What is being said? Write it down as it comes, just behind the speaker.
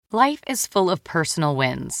Life is full of personal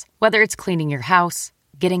wins, whether it's cleaning your house,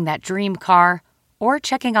 getting that dream car, or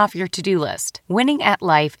checking off your to-do list. Winning at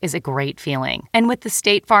life is a great feeling. And with the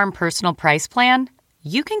State Farm Personal Price Plan,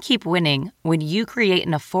 you can keep winning when you create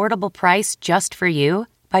an affordable price just for you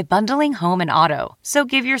by bundling home and auto. So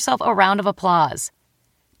give yourself a round of applause.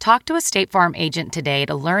 Talk to a State Farm agent today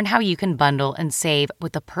to learn how you can bundle and save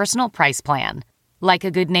with the Personal Price Plan. Like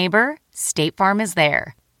a good neighbor, State Farm is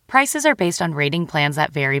there. Prices are based on rating plans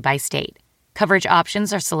that vary by state. Coverage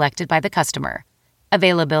options are selected by the customer.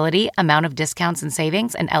 Availability, amount of discounts and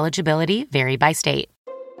savings, and eligibility vary by state.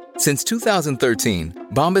 Since 2013,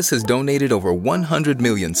 Bombas has donated over 100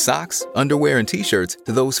 million socks, underwear, and T-shirts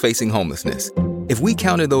to those facing homelessness. If we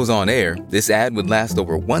counted those on air, this ad would last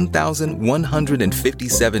over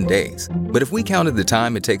 1,157 days. But if we counted the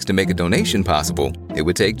time it takes to make a donation possible, it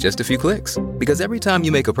would take just a few clicks. Because every time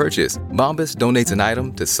you make a purchase, Bombas donates an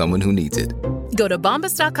item to someone who needs it. Go to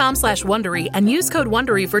bombas.com/Wondery and use code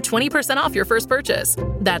Wondery for 20% off your first purchase.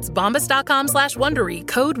 That's bombas.com/Wondery,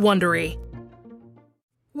 code Wondery.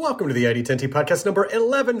 Welcome to the ID10T podcast number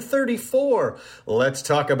 1134. Let's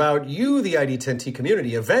talk about you, the ID10T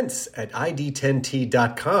community, events at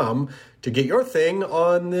ID10T.com to get your thing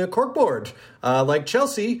on the corkboard. Like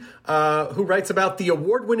Chelsea, who writes about the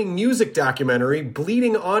award-winning music documentary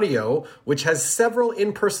Bleeding Audio, which has several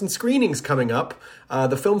in-person screenings coming up.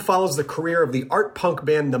 The film follows the career of the art punk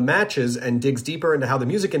band The Matches and digs deeper into how the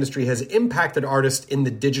music industry has impacted artists in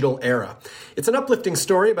the digital era. It's an uplifting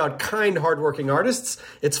story about kind, hardworking artists.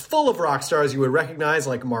 It's full of rock stars you would recognize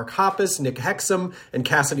like Mark Hoppus, Nick Hexum, and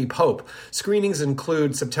Cassidy Pope. Screenings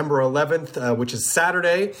include September 11th, which is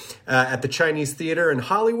Saturday, at the Chinese Theater in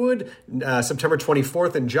Hollywood, September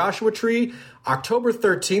 24th in Joshua Tree, October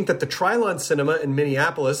 13th at the Trilon Cinema in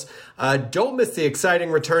Minneapolis. Don't miss the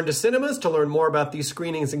exciting return to cinemas. To learn more about these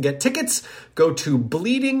screenings and get tickets, go to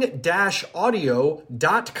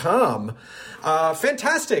bleeding-audio.com.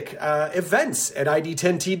 Fantastic events at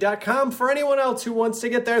ID10T.com for anyone else who wants to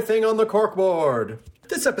get their thing on the corkboard.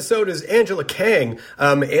 This episode is Angela Kang.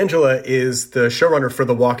 Angela is the showrunner for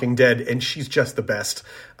The Walking Dead, and she's just the best.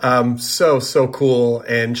 So cool.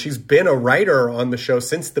 And she's been a writer on the show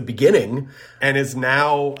since the beginning and is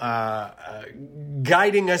now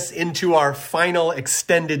guiding us into our final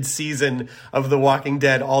extended season of The Walking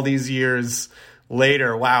Dead all these years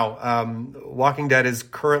later. Wow. Walking Dead is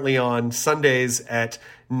currently on Sundays at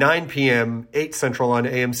 9 p.m., 8 Central on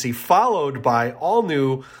AMC, followed by all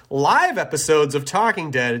new live episodes of Talking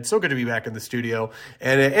Dead. It's so good to be back in the studio.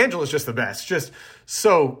 And Angela's just the best. Just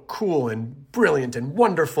so cool and brilliant and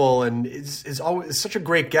wonderful, and is always such a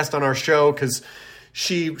great guest on our show because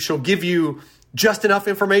she'll give you just enough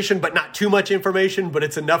information, but not too much information, but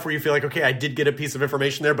it's enough where you feel like, okay, I did get a piece of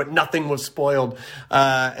information there, but nothing was spoiled.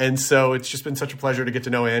 And so it's just been such a pleasure to get to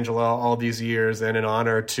know Angela all these years, and an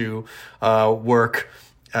honor to work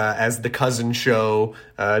as the cousin show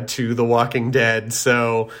to The Walking Dead.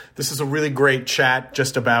 So this is a really great chat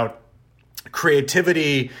just about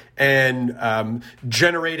creativity and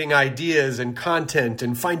generating ideas and content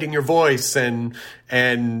and finding your voice and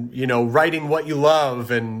you know, writing what you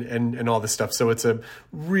love and all this stuff. So it's a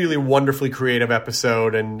really wonderfully creative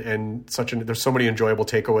episode and there's so many enjoyable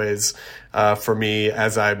takeaways for me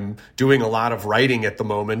as I'm doing a lot of writing at the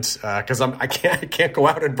moment because I can't go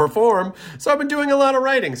out and perform. So I've been doing a lot of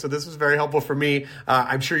writing. So this was very helpful for me.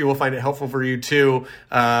 I'm sure you will find it helpful for you too.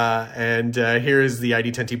 And here is the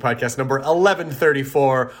ID10T podcast number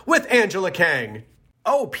 1134 with Angela Kang.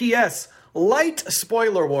 Oh, P.S. Light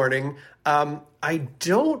spoiler warning. I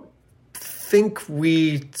don't think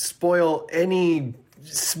we spoil any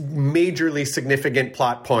majorly significant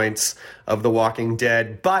plot points of The Walking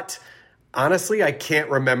Dead, but honestly, I can't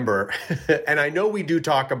remember. And I know we do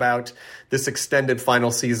talk about this extended final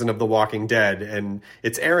season of The Walking Dead, and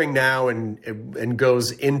it's airing now and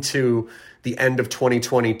goes into the end of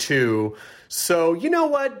 2022. So you know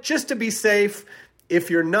what? Just to be safe, if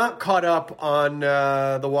you're not caught up on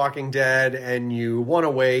The Walking Dead and you want to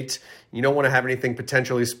wait, you don't want to have anything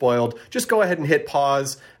potentially spoiled, just go ahead and hit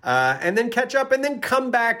pause and then catch up and then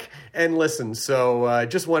come back and listen. So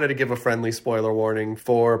just wanted to give a friendly spoiler warning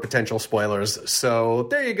for potential spoilers. So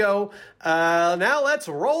there you go. Now let's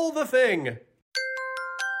roll the thing.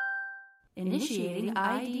 Initiating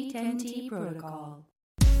ID10T protocol.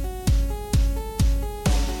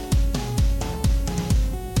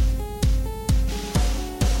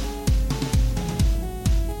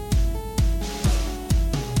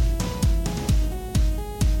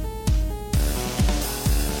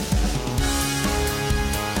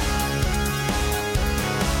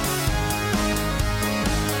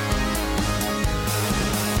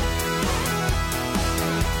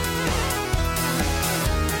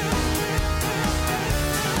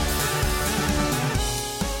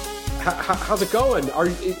 how's it going? Are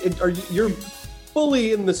you're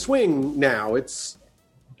fully in the swing now?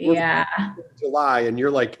 We're July, and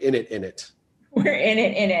you're like in it. We're in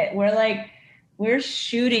it. We're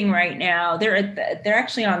shooting right now. They're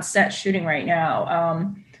actually on set shooting right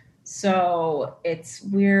now. So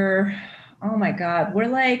oh my God,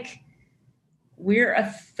 we're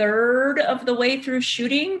a third of the way through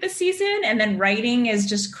shooting the season, and then writing is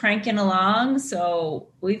just cranking along. So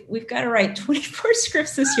we've got to write 24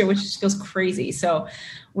 scripts this year, which just feels crazy. So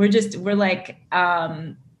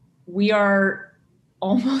we are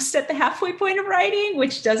almost at the halfway point of writing,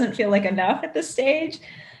 which doesn't feel like enough at this stage.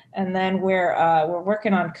 And then we're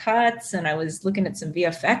working on cuts, and I was looking at some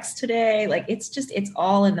VFX today. Like it's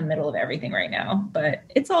all in the middle of everything right now, but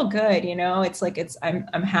it's all good.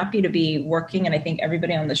 I'm happy to be working. And I think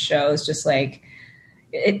everybody on the show is just like,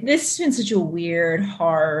 this has been such a weird,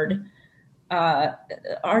 hard,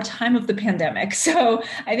 our time of the pandemic. So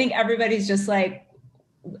I think everybody's just like,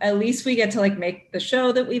 at least we get to like make the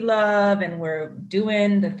show that we love, and we're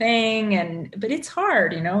doing the thing. But it's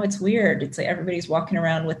hard, it's weird. It's like everybody's walking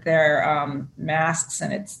around with their masks,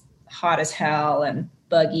 and it's hot as hell and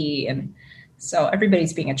buggy. And so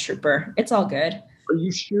everybody's being a trooper. It's all good. Are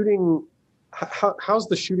you shooting? How's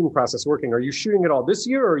the shooting process working? Are you shooting it all this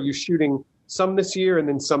year, or are you shooting some this year and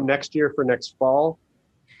then some next year for next fall?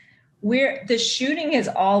 The shooting is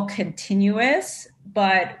all continuous,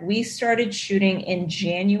 but we started shooting in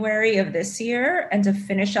January of this year, and to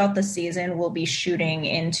finish out the season, we'll be shooting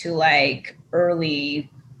into like early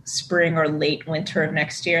spring or late winter of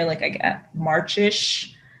next year, like I get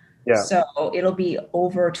Marchish. Yeah. So it'll be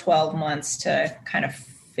over 12 months to kind of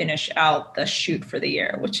finish out the shoot for the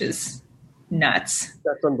year, which is nuts.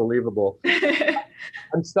 That's unbelievable.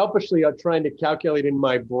 I'm selfishly trying to calculate in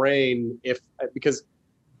my brain because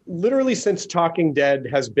literally since Talking Dead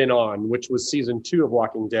has been on, which was season 2 of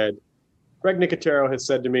Walking Dead, Greg Nicotero has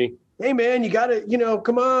said to me, "Hey man, you gotta,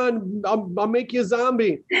 come on, I'll make you a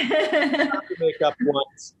zombie." I have to make up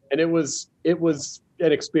once, and it was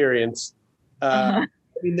an experience. I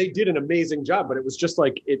mean, they did an amazing job, but it was just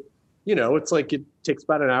like it's like it takes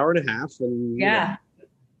about an hour and a half, and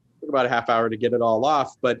took about a half hour to get it all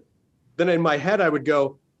off. But then in my head, I would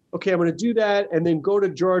go, okay, I'm going to do that, and then go to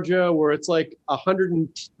Georgia where it's like 100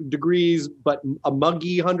 degrees, but a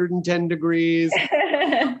muggy 110 degrees.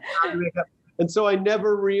 And so I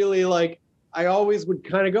never really I always would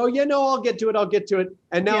kind of go, I'll get to it.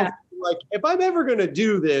 And now like, if I'm ever going to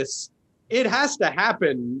do this, it has to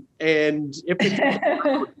happen. And if it's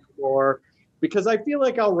more, because I feel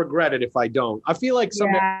like I'll regret it if I don't. I feel like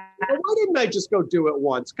why didn't I just go do it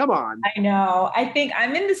once? Come on. I know. I think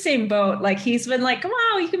I'm in the same boat. Like he's been like, come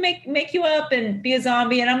on, you can make you up and be a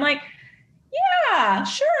zombie. And I'm like, yeah,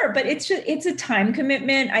 sure. But it's a time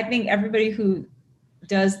commitment. I think everybody who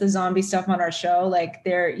does the zombie stuff on our show, like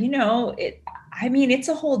it's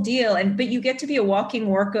a whole deal. But you get to be a walking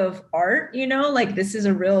work of art, like this is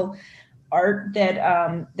a real art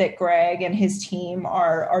that Greg and his team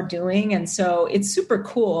are doing. And so it's super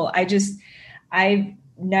cool. I've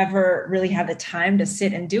never really had the time to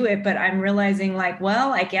sit and do it, but I'm realizing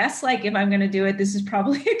I guess if I'm going to do it, this is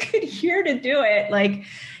probably a good year to do it. Like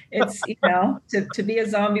it's, to be a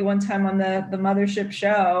zombie one time on the Mothership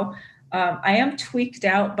show. I am tweaked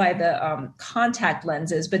out by the contact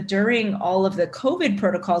lenses, but during all of the COVID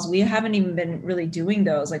protocols, we haven't even been really doing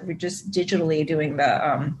those. Like we're just digitally doing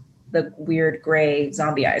the weird gray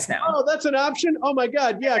zombie eyes now. Oh, that's an option? Oh my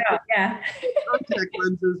God. Yeah. Contact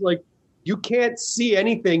lenses, you can't see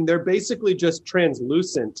anything. They're basically just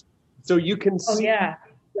translucent. So you can see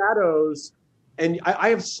shadows. And I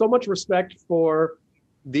have so much respect for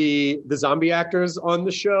the zombie actors on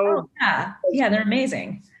the show. Oh, yeah, they're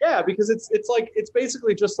amazing. Yeah, because it's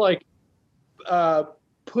basically just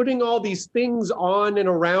putting all these things on and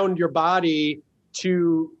around your body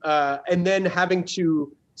to and then having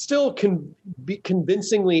to still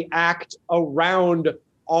convincingly act around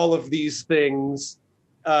all of these things.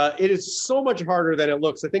 It is so much harder than it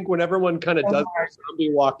looks. I think when everyone kind of does their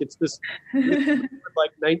zombie walk, it's this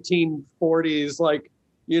 1940s,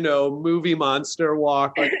 movie monster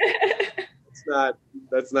walk.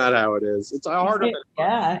 That's not how it is. It's harder.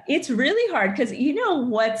 It's really hard because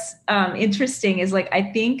what's interesting is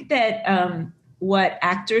I think that what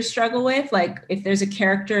actors struggle with, if there's a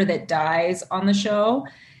character that dies on the show,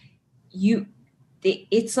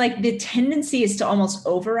 it's the tendency is to almost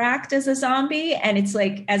overact as a zombie. And it's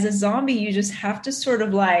as a zombie, you just have to sort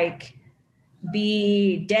of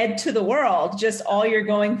be dead to the world. Just all you're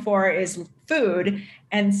going for is food.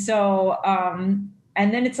 And so,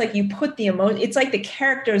 And then it's like you put the emotion, it's like the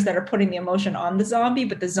characters that are putting the emotion on the zombie,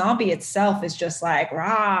 but the zombie itself is just like,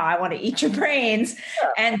 rah, I want to eat your brains. Yeah.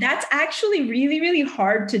 And that's actually really, really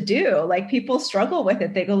hard to do. Like people struggle with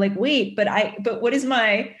it. They go like, wait, but what's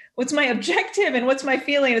my objective and what's my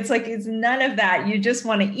feeling? It's like, it's none of that. You just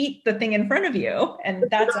want to eat the thing in front of you. And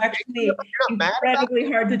that's actually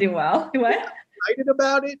incredibly hard to do well. What? Excited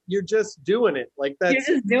about it, you're just doing it. Like that. You're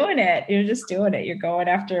just doing it. You're going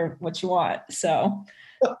after what you want. So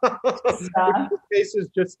case is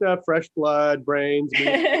just fresh blood, brains,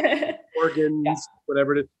 meat, organs,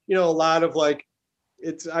 whatever it is. You know, a lot of like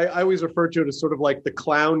I always refer to it as sort of like the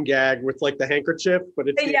clown gag with like the handkerchief, but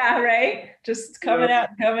it's right. Just coming out.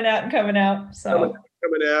 So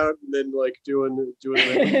coming out and then like doing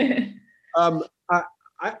it.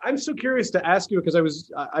 I'm so curious to ask you because I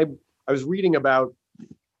was reading about,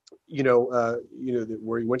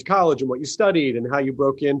 where you went to college and what you studied and how you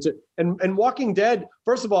broke into and Walking Dead.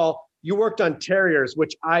 First of all, you worked on Terriers,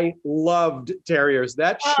 which I loved Terriers.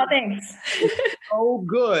 Thanks. So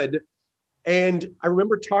good. And I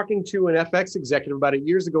remember talking to an FX executive about it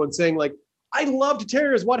years ago and saying like, I loved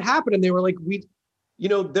Terriers. What happened? And they were like,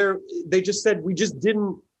 they just said, we just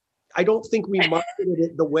didn't, I don't think we marketed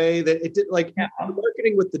it the way that it did. Like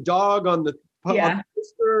marketing with the dog on the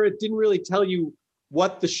poster, it didn't really tell you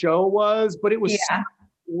what the show was, but it was a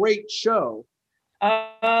great show.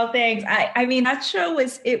 Oh, thanks. I mean, that show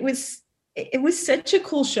it was such a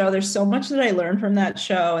cool show. There's so much that I learned from that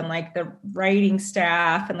show, and like the writing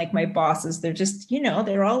staff and like my bosses, they're just,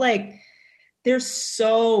 they're all like, they're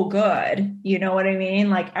so good. You know what I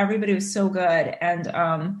mean? Like everybody was so good. And,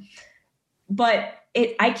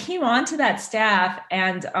 I came onto that staff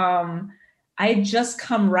and, I had just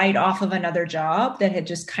come right off of another job that had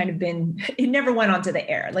just kind of been, it never went onto the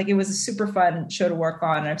air. Like it was a super fun show to work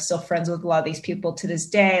on. I'm still friends with a lot of these people to this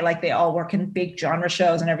day. Like they all work in big genre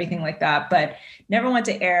shows and everything like that, but never went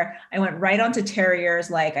to air. I went right onto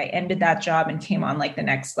Terriers. Like I ended that job and came on like the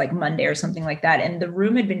next like Monday or something like that. And the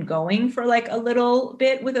room had been going for like a little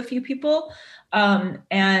bit with a few people.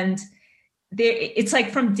 It's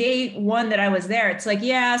like from day one that I was there, it's like,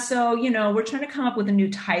 so, we're trying to come up with a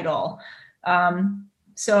new title.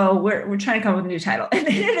 So we're trying to come up with a new title. And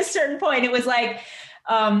then at a certain point, it was like,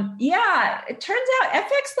 it turns out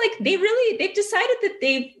FX, like they've decided that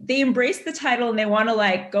they embrace the title and they want to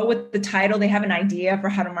like go with the title. They have an idea for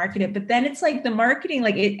how to market it. But then it's like the marketing,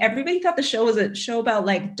 like everybody thought the show was a show about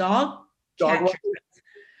like dog catchers.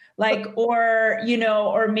 Like, or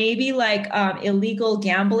maybe like illegal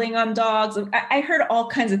gambling on dogs. I heard all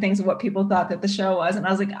kinds of things of what people thought that the show was. And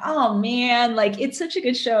I was like, oh man, like it's such a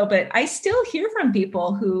good show. But I still hear from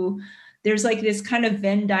people who there's like this kind of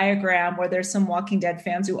Venn diagram where there's some Walking Dead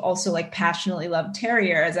fans who also like passionately love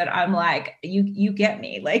Terriers. And I'm like, you get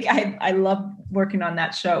me. Like I love working on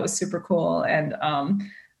that show. It was super cool. And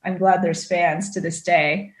I'm glad there's fans to this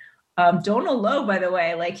day. Donal Logue, by the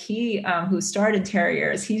way, like he, who starred in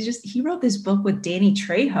Terriers, he wrote this book with Danny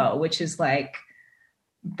Trejo, which is like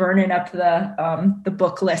burning up the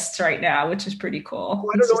book lists right now, which is pretty cool. Oh,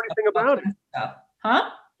 I don't know anything about it. Huh? I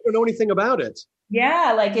don't know anything about it.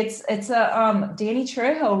 Yeah, like it's a Danny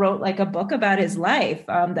Trejo wrote like a book about his life,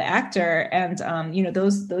 the actor, and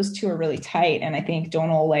those two are really tight, and I think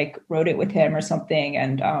Donal like wrote it with him or something,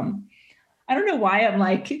 and I don't know why I'm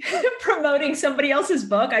like promoting somebody else's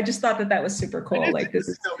book. I just thought that was super cool. Like this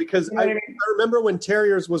is because I remember when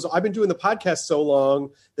Terriers was, I've been doing the podcast so long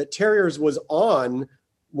that Terriers was on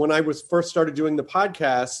when I was first started doing the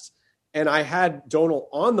podcast, and I had Donal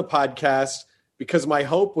on the podcast because my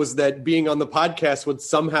hope was that being on the podcast would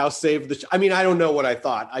somehow save the I mean, I don't know what I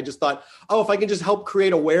thought. I just thought, if I can just help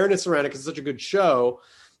create awareness around it because it's such a good show.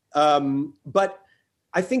 But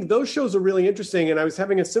I think those shows are really interesting. And I was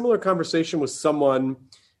having a similar conversation with someone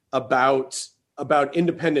about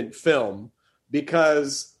independent film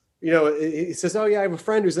because, he says, oh yeah, I have a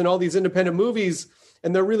friend who's in all these independent movies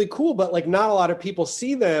and they're really cool, but like not a lot of people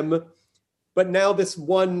see them. But now this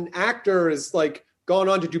one actor is like gone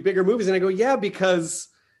on to do bigger movies. And I go, yeah, because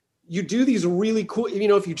you do these really cool,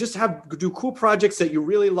 if you just do cool projects that you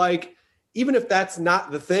really like, even if that's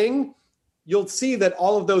not the thing, you'll see that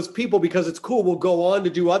all of those people, because it's cool, will go on to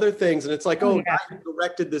do other things. And it's like, guy who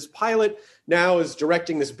directed this pilot now is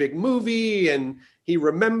directing this big movie. And he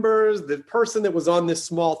remembers the person that was on this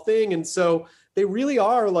small thing. And so they really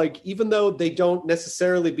are like, even though they don't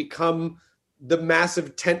necessarily become the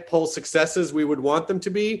massive tentpole successes we would want them to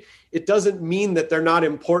be, it doesn't mean that they're not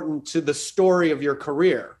important to the story of your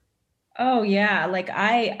career. Oh yeah. Like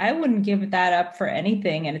I wouldn't give that up for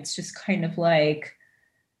anything. And it's just kind of like,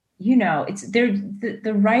 it's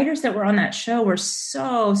the writers that were on that show were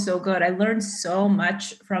so, so good. I learned so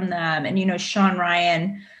much from them. And, Sean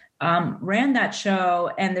Ryan ran that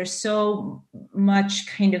show, and there's so much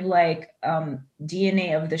kind of like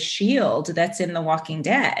DNA of the Shield that's in The Walking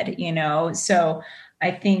Dead, So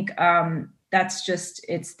I think that's just,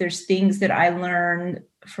 there's things that I learned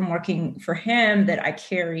from working for him that I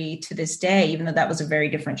carry to this day, even though that was a very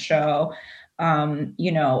different show.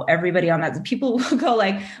 Everybody on that, people will go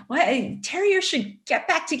like, "Why Terrier should get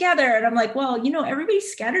back together?" And I'm like, well,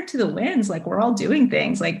 everybody's scattered to the winds. Like, we're all doing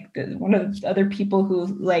things. Like, one of the other people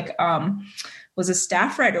who was a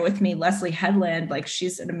staff writer with me, Leslie Headland, like,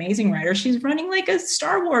 she's an amazing writer. She's running like a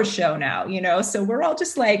Star Wars show now, so we're all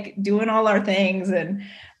just like doing all our things. And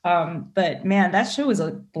but man, that show was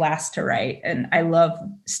a blast to write. And I love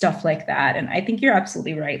stuff like that. And I think you're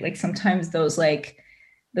absolutely right. Like, sometimes those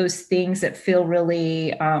things that feel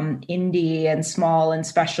really indie and small and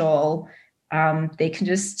special, they can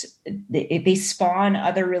they spawn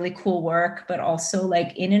other really cool work, but also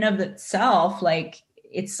like in and of itself, like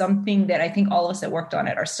it's something that I think all of us that worked on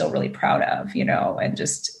it are still really proud of, and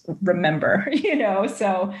just remember,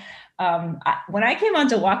 So when I came on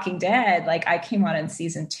to Walking Dead, like I came on in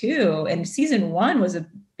season 2, and season 1 was a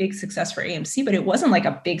big success for AMC, but it wasn't like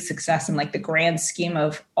a big success in like the grand scheme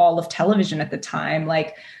of all of television at the time.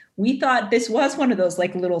 Like, we thought this was one of those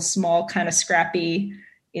like little small kind of scrappy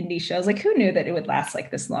indie shows. Like, who knew that it would last like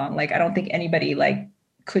this long? Like, I don't think anybody like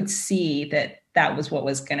could see that was what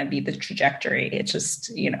was going to be the trajectory. It's just,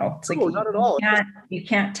 it's like, not at all. You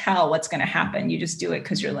can't tell what's going to happen. You just do it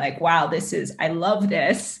because you're like, wow, I love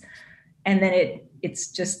this. And then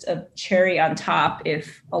it's just a cherry on top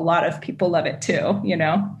if a lot of people love it too,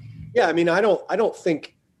 Yeah. I mean, I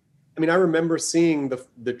remember seeing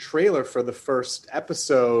the trailer for the first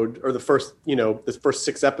episode, or the first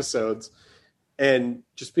 6 episodes, and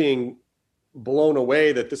just being blown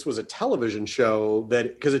away that this was a television show,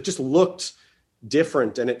 because it just looked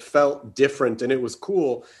different and it felt different and it was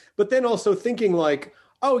cool. But then also thinking like,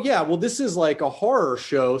 oh yeah, well, this is like a horror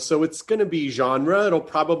show, so it's going to be genre. It'll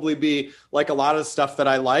probably be like a lot of stuff that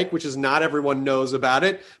I like, which is not everyone knows about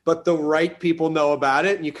it, but the right people know about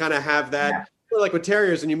it. And you kind of have that, like with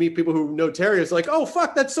terriers, and you meet people who know terriers, like, oh,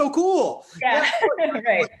 fuck, that's so cool. Yeah,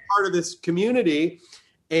 right. Like part of this community.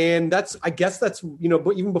 And I guess that's,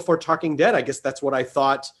 but even before Talking Dead, I guess that's what I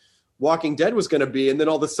thought Walking Dead was going to be. And then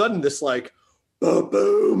all of a sudden this like, boom,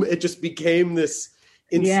 boom, it just became this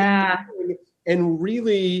insane thing. And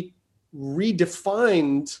really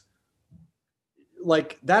redefined,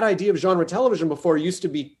 like, that idea of genre television before used to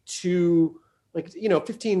be too, like,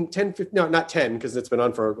 15, no, not 10, because it's been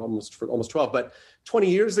on for almost 12, but 20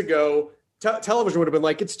 years ago, television would have been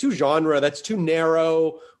like, it's too genre, that's too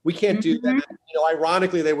narrow, we can't do that.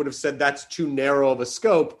 Ironically, they would have said that's too narrow of a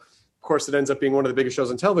scope. Of course, it ends up being one of the biggest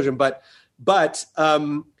shows on television, but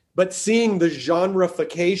seeing the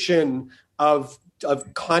genreification of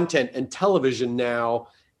content and television now,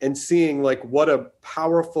 and seeing like what a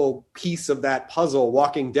powerful piece of that puzzle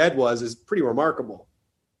Walking Dead is pretty remarkable.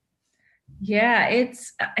 Yeah,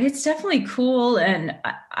 it's definitely cool. And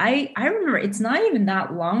I remember it's not even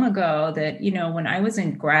that long ago that, when I was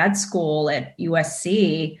in grad school at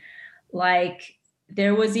USC, like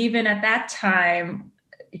there was even at that time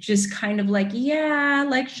just kind of like,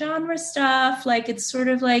 like genre stuff, like it's sort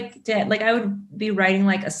of like dead. Like I would be writing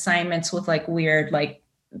like assignments with like weird, like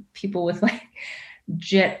people with like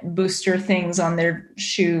jet booster things on their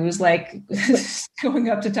shoes, like going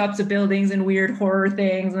up to tops of buildings and weird horror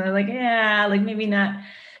things. And they're like, like maybe not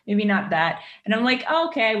that. And I'm like,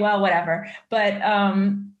 okay, well, whatever. But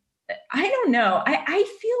I don't know. I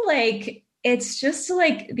feel like it's just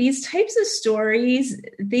like these types of stories,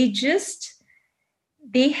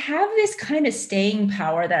 they have this kind of staying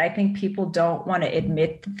power that I think people don't want to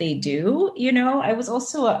admit that they do. I was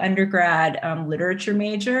also an undergrad literature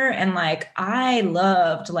major, and like I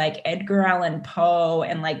loved like Edgar Allan Poe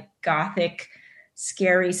and like Gothic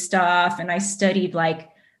scary stuff. And I studied like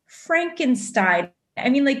Frankenstein. I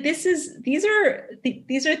mean, like these are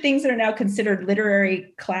things that are now considered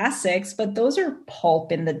literary classics, but those are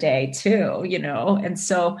pulp in the day too, And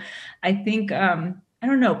so I think, I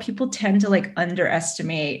don't know, people tend to like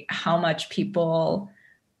underestimate how much people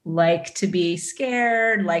like to be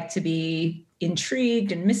scared, like to be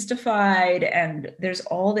intrigued and mystified. And there's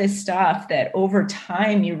all this stuff that over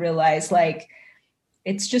time you realize like,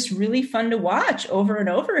 it's just really fun to watch over and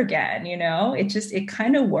over again. It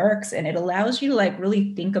kind of works, and it allows you to like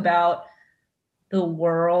really think about the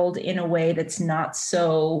world in a way that's not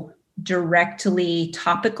so directly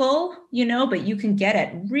topical, but you can get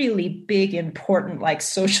at really big, important, like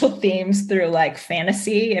social themes through like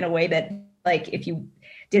fantasy in a way that like if you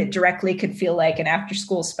did it directly could feel like an after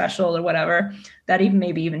school special or whatever. That even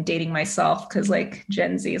maybe even dating myself, because like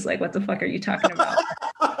Gen Z is like, what the fuck are you talking about?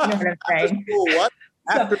 You know what I'm saying? What?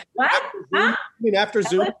 After, So, what? after Zoom? Huh? You mean after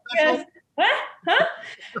Zoom? Yes. What? Huh?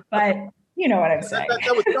 But you know what I'm saying.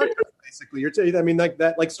 That was Star Trek, basically. I mean, like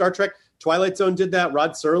that, like Star Trek, Twilight Zone did that.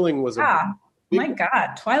 Rod Serling was my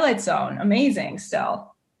God, Twilight Zone, amazing.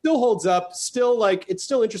 Still holds up. Still, like, it's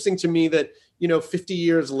still interesting to me that 50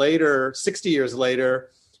 years later, 60 years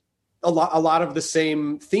later, a lot of the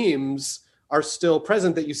same themes are still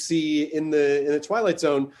present that you see in the Twilight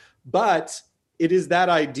Zone. But it is that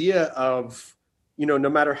idea of, no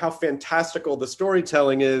matter how fantastical the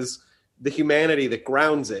storytelling is, the humanity that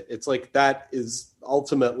grounds it. It's like that is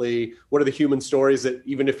ultimately what are the human stories that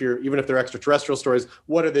even if they're extraterrestrial stories,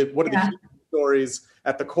 what are the human stories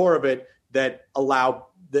at the core of it that allow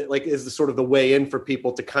that, like, is the sort of the way in for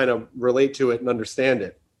people to kind of relate to it and understand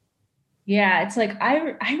it. Yeah, it's like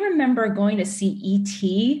I remember going to see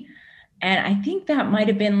E.T. and I think that might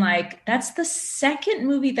have been like, that's the second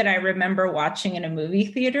movie that I remember watching in a movie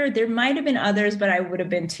theater. There might have been others, but I would have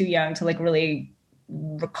been too young to like really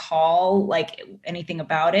recall like anything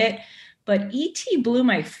about it. But E.T. blew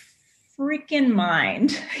my freaking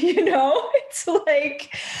mind, it's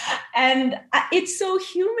like, and it's so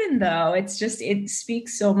human though. It's just, it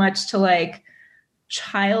speaks so much to like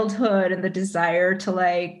childhood and the desire to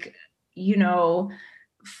like,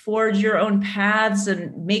 forge your own paths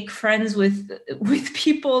and make friends with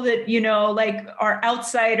people that, like are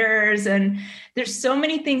outsiders. And there's so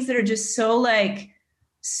many things that are just so like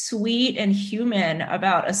sweet and human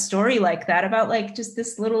about a story like that, about like just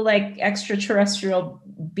this little like extraterrestrial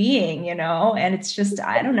being, and it's just,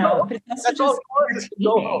 I don't know, but it's also just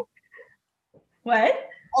entertaining. What?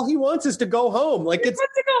 All he wants is to go home. Like, it's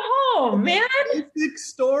wants to go home, man. Basic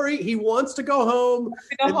story. He wants to go home.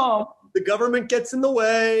 The government gets in the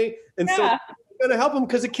way, and so we're going to help him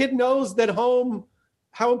because the kid knows that how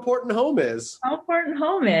important home is.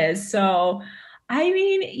 So, I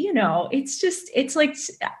mean, it's like,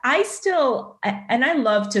 I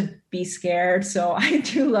love to be scared. So I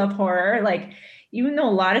do love horror. Like, even though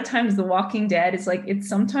a lot of times The Walking Dead is like, it's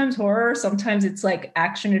sometimes horror, sometimes it's like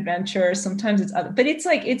action adventure, sometimes it's other, but it's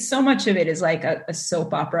like, it's so much of it is like a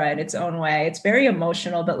soap opera in its own way. It's very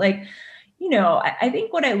emotional, but like, I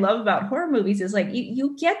think what I love about horror movies is like,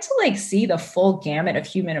 you get to like see the full gamut of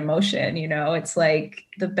human emotion. It's like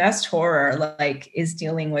the best horror like is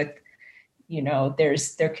dealing with,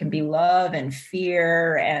 there can be love and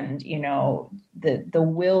fear and, the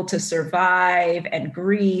will to survive and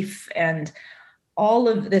grief and all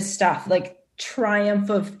of this stuff, like triumph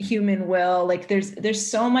of human will. Like there's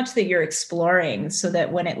so much that you're exploring, so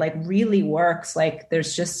that when it like really works, like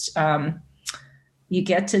there's just, you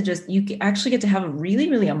actually get to have a really,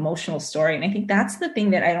 really emotional story. And I think that's the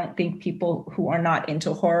thing that I don't think people who are not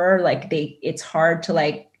into horror, like it's hard to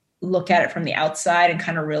like look at it from the outside and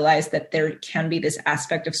kind of realize that there can be this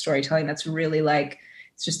aspect of storytelling that's really like,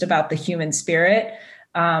 it's just about the human spirit.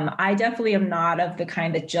 I definitely am not of the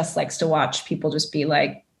kind that just likes to watch people just be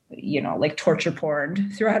like, like torture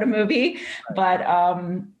porn throughout a movie. But,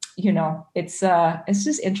 it's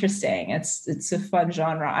just interesting. It's a fun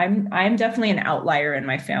genre. I'm definitely an outlier in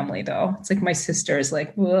my family though. It's like my sister is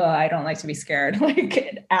like, I don't like to be scared,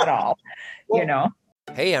 like at all,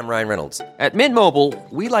 Hey, I'm Ryan Reynolds. At Mint Mobile,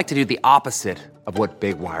 we like to do the opposite of what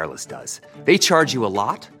Big Wireless does. They charge you a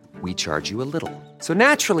lot, we charge you a little. So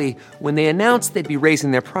naturally, when they announced they'd be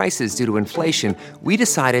raising their prices due to inflation, we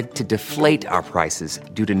decided to deflate our prices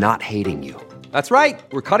due to not hating you. That's right.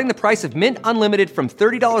 We're cutting the price of Mint Unlimited from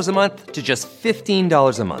 $30 a month to just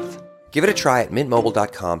 $15 a month. Give it a try at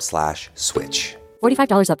mintmobile.com/switch.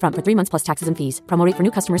 $45 up front for 3 months plus taxes and fees. Promo rate for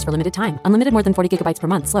new customers for limited time. Unlimited more than 40 gigabytes per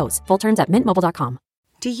month. Slows full terms at mintmobile.com.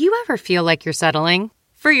 Do you ever feel like you're settling?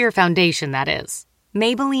 For your foundation, that is.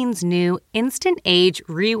 Maybelline's new Instant Age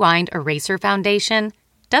Rewind Eraser Foundation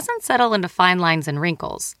doesn't settle into fine lines and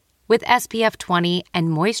wrinkles. With SPF 20 and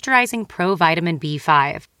moisturizing Pro Vitamin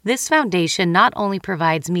B5, this foundation not only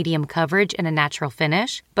provides medium coverage and a natural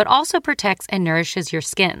finish, but also protects and nourishes your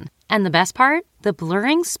skin. And the best part? The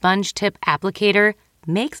blurring sponge tip applicator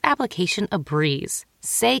makes application a breeze.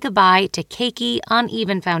 Say goodbye to cakey,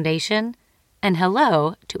 uneven foundation and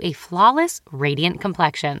hello to a flawless, radiant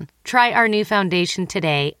complexion. Try our new foundation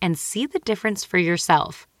today and see the difference for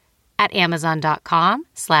yourself at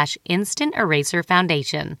Amazon.com/Instant Eraser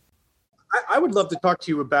Foundation. I would love to talk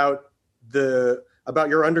to you about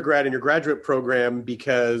your undergrad and your graduate program,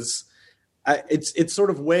 because it's sort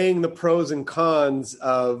of weighing the pros and cons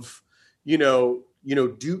of, do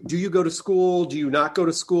you go to school? Do you not go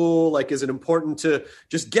to school? Like, is it important to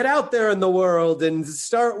just get out there in the world and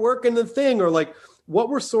start working the thing? Or like, what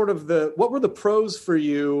were the pros for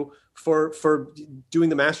you for doing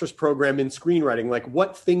the master's program in screenwriting? Like,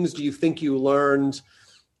 what things do you think you learned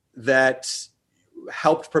that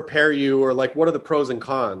helped prepare you, or like, what are the pros and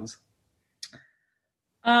cons?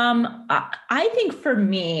 I think for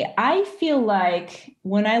me, I feel like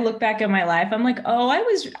when I look back at my life, I'm like,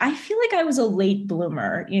 I feel like I was a late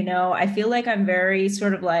bloomer, I feel like I'm very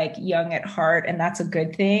sort of like young at heart, and that's a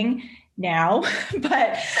good thing now.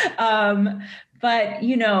 but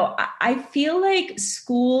I feel like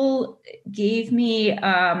school gave me,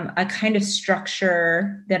 a kind of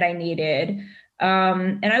structure that I needed.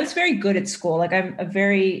 And I was very good at school. Like, I'm a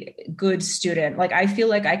very good student. Like, I feel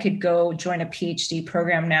like I could go join a PhD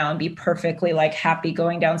program now and be perfectly like happy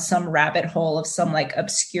going down some rabbit hole of some like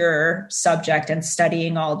obscure subject and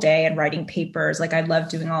studying all day and writing papers. Like, I love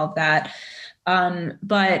doing all of that.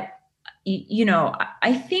 But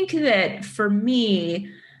I think that for me,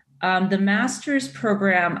 the master's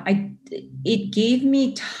program, it gave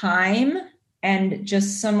me time and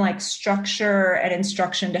just some like structure and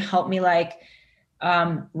instruction to help me like,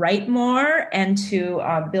 write more and to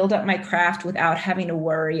build up my craft without having to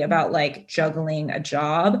worry about like juggling a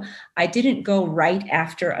job. I didn't go right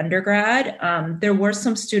after undergrad. There were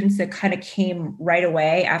some students that kind of came right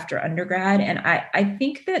away after undergrad. And I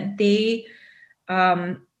think that they,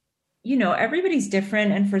 everybody's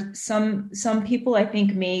different. And for some people, I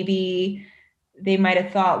think maybe they might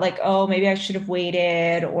have thought like, oh, maybe I should have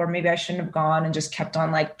waited, or maybe I shouldn't have gone and just kept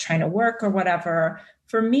on like trying to work or whatever.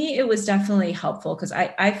 For me, it was definitely helpful because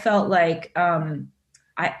I felt like,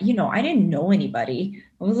 I didn't know anybody.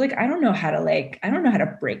 I was like, I don't know how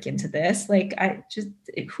to break into this. Like, where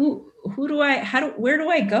do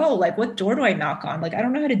I go? Like, what door do I knock on? Like, I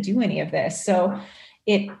don't know how to do any of this. So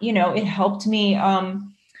it helped me,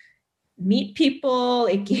 meet people.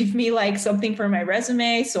 It gave me like something for my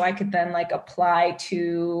resume so I could then like apply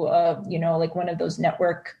to, like one of those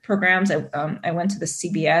network programs. I went to the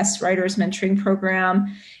CBS Writers Mentoring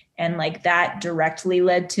Program, and like that directly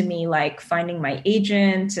led to me like finding my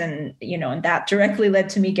agent, and that directly led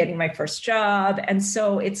to me getting my first job. And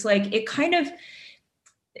so it's like, it kind of,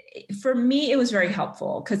 for me, it was very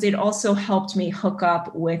helpful because it also helped me hook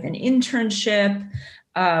up with an internship,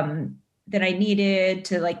 that I needed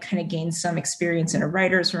to like kind of gain some experience in a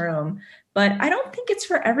writer's room. But I don't think it's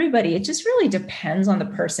for everybody. It just really depends on the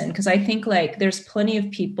person. Because I think like there's plenty of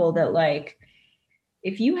people that like,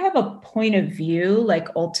 if you have a point of view, like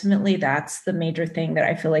ultimately that's the major thing that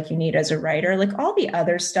I feel like you need as a writer. Like all the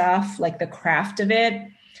other stuff, like the craft of it,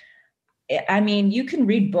 I mean, you can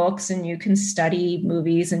read books and you can study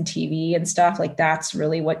movies and TV and stuff. Like that's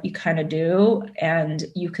really what you kind of do. And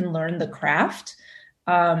you can learn the craft.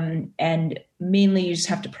 And mainly you just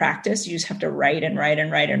have to practice. You just have to write and write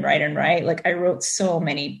and write and write and write. Like I wrote so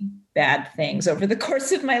many bad things over the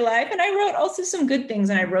course of my life. And I wrote also some good things.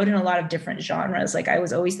 And I wrote in a lot of different genres. Like I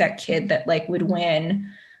was always that kid that like would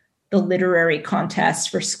win the literary contest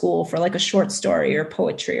for school for like a short story or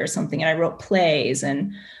poetry or something. And I wrote plays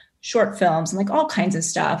and short films and like all kinds of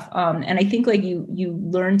stuff. And I think like you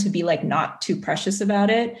learn to be like not too precious about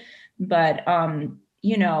it. But,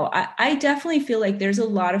 I definitely feel like there's a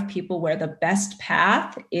lot of people where the best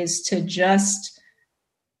path is to just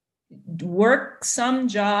work some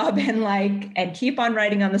job and keep on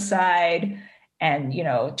writing on the side and,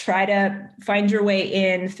 try to find your way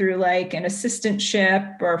in through like an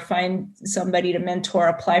assistantship or find somebody to mentor,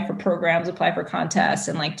 apply for programs, apply for contests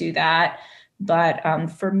and like do that. But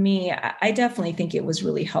for me, I definitely think it was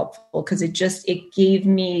really helpful because it gave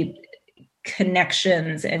me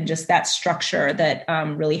connections and just that structure that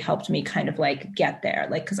really helped me kind of like get there.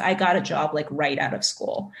 Like, cause I got a job like right out of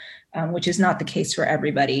school, which is not the case for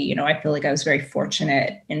everybody. I feel like I was very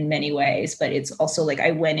fortunate in many ways, but it's also like I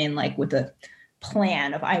went in like with a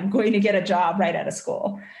plan of I'm going to get a job right out of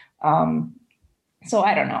school. So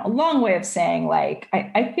I don't know, a long way of saying like,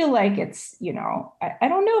 I feel like it's, I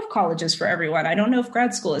don't know if college is for everyone. I don't know if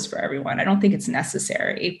grad school is for everyone. I don't think it's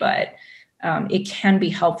necessary, but it can be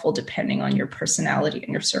helpful depending on your personality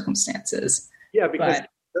and your circumstances. Yeah, because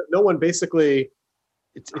no one basically,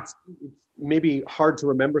 it's maybe hard to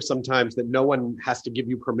remember sometimes that no one has to give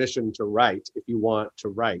you permission to write if you want to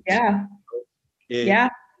write. Yeah.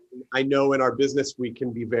 I know in our business, we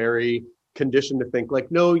can be very conditioned to think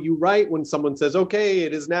like, no, you write when someone says, okay,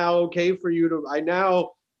 it is now okay for you to, I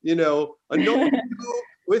now, annoy you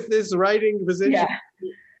with this writing position,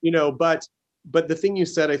 but the thing you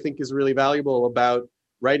said, I think is really valuable about,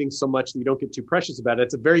 writing so much that you don't get too precious about it.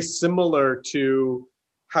 It's very similar to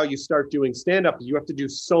how you start doing stand-up. You have to do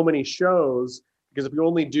so many shows, because if you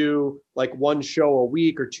only do like one show a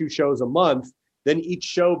week or 2 shows a month, then each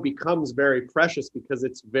show becomes very precious, because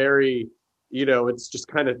it's very, it's just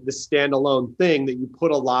kind of this standalone thing that you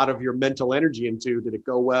put a lot of your mental energy into. Did it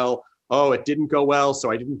go well? Oh, it didn't go well,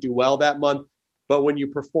 so I didn't do well that month. But when you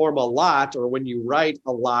perform a lot, or when you write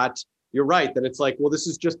a lot, you're right. Then it's like, well, this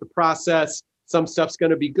is just the process. Some stuff's going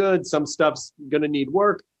to be good. Some stuff's going to need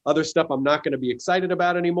work. Other stuff I'm not going to be excited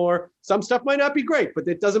about anymore. Some stuff might not be great, but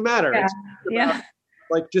it doesn't matter. Yeah. It's about,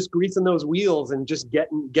 like, just greasing those wheels and just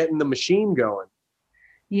getting the machine going.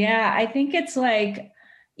 Yeah, I think it's like,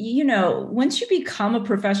 once you become a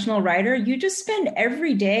professional writer, you just spend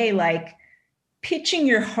every day like pitching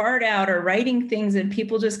your heart out or writing things, and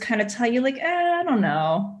people just kind of tell you like, I don't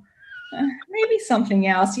know. Maybe something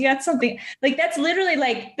else. You got something like that's literally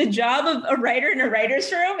like the job of a writer in a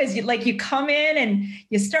writer's room is you come in and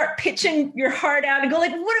you start pitching your heart out and go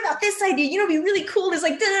like, what about this idea? It'd be really cool. It's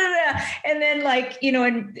like, da, da, da. And then like,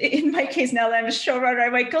 in my case, now that I'm a showrunner, I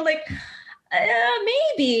might go like,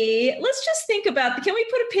 maybe let's just think about, can we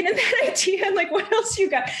put a pin in that idea? And like, what else you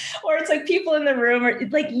got? Or it's like people in the room, or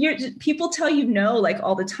like people tell you no, like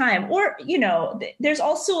all the time. Or, there's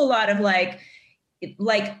also a lot of like,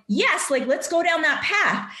 yes, like, let's go down that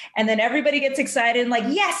path. And then everybody gets excited and like,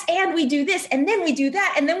 yes. And we do this, and then we do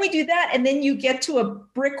that, and then we do that. And then you get to a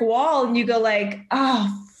brick wall and you go like,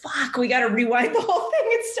 oh, fuck, we got to rewind the whole thing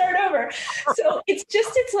and start over. So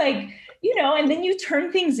it's like, and then you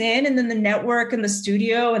turn things in, and then the network and the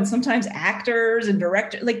studio and sometimes actors and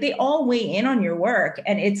directors, like they all weigh in on your work.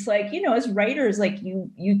 And it's like, as writers, like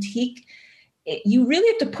you really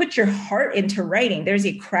have to put your heart into writing. There's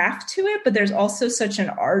a craft to it, but there's also such an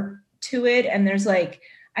art to it. And there's like,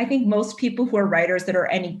 I think most people who are writers that are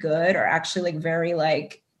any good are actually like very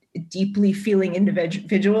like deeply feeling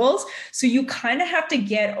individuals. So you kind of have to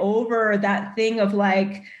get over that thing of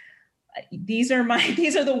like, these are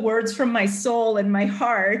the words from my soul and my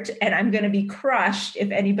heart, and I'm going to be crushed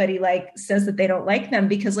if anybody like says that they don't like them,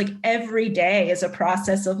 because like every day is a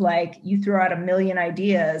process of like, you throw out a million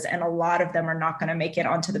ideas and a lot of them are not going to make it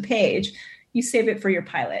onto the page. You save it for your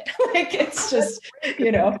pilot. Like, it's just,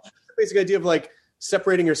 the basic idea of like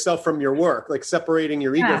separating yourself from your work, like separating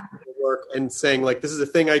your ego from your work and saying like, this is a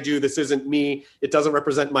thing I do. This isn't me. It doesn't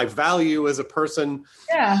represent my value as a person.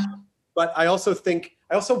 Yeah. But I also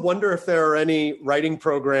wonder if there are any writing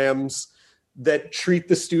programs that treat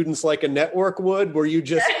the students like a network would, where you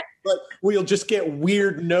just you'll just get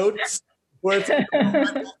weird notes where it's like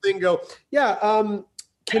a thing go, we have a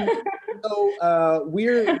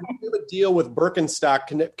deal with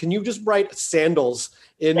Birkenstock. Can you just write sandals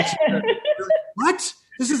into what?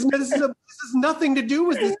 This is nothing to do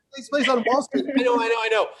with this place on Wall Street. I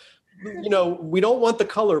know. We don't want the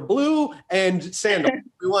color blue and sandal.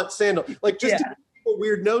 We want sandal. Like just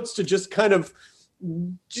weird notes to just kind of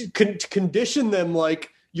condition them. Like,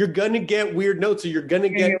 you're going to get weird notes, or you're going to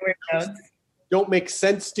get weird notes don't make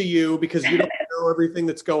sense to you because you don't know everything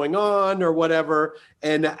that's going on or whatever.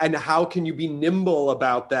 And how can you be nimble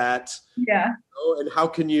about that? Yeah. And how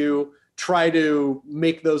can you try to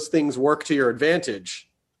make those things work to your advantage?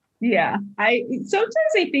 Yeah. Sometimes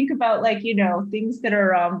I think about like, things that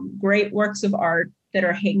are great works of art that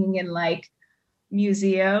are hanging in like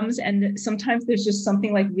museums. And sometimes there's just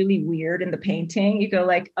something like really weird in the painting. You go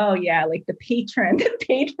like, oh yeah, like the patron that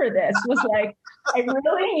paid for this was like, I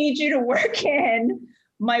really need you to work in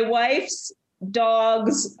my wife's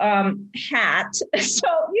dog's hat. So,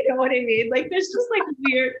 you know what I mean? Like, there's just like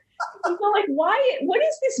weird, people like, what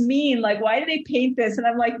does this mean? Like, why did they paint this? And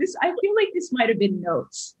I'm like, I feel like this might've been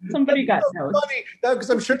notes. Somebody got notes. Funny. No, because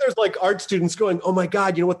I'm sure there's like art students going, oh my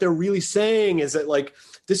God, what they're really saying is that like,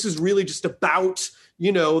 this is really just about,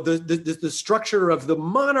 the structure of the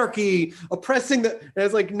monarchy oppressing the, and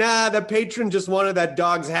it's like, nah, the patron just wanted that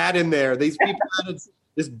dog's hat in there. These people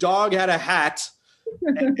this dog had a hat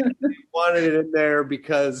and they wanted it in there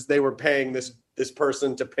because they were paying this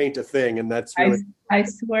person to paint a thing. And that's really, I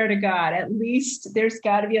swear to God, at least there's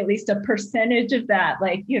got to be at least a percentage of that.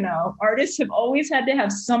 Like, artists have always had to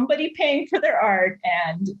have somebody paying for their art,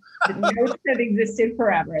 and the notes have existed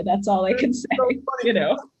forever. That's all I can say. So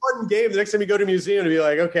fun game. The next time you go to a museum, to be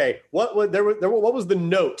like, okay, what was the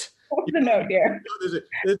note? What's the note here? There's a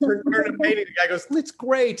painting. The guy goes, it's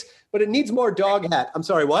great, but it needs more dog hat. I'm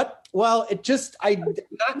sorry, what? Well, I'm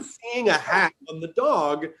not seeing a hat on the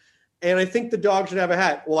dog. And I think the dog should have a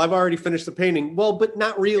hat. Well, I've already finished the painting. Well, but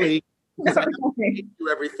not really, because I haven't do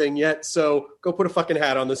everything yet. So go put a fucking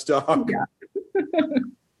hat on this dog. Yeah.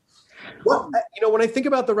 Well, when I think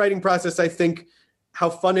about the writing process, I think how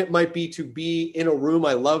fun it might be to be in a room.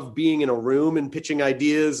 I love being in a room and pitching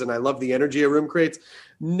ideas, and I love the energy a room creates.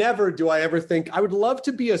 Never do I ever think I would love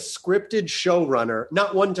to be a scripted showrunner.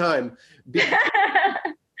 Not one time.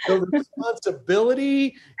 The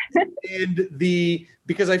responsibility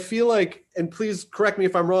because I feel like, and please correct me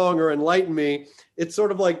if I'm wrong or enlighten me, it's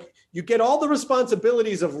sort of like you get all the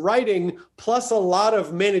responsibilities of writing plus a lot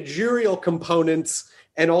of managerial components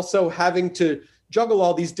and also having to juggle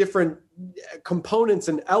all these different components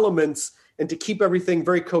and elements and to keep everything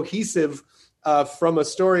very cohesive from a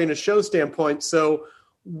story and a show standpoint. So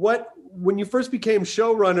when you first became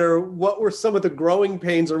showrunner, what were some of the growing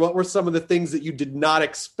pains or what were some of the things that you did not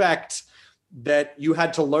expect that you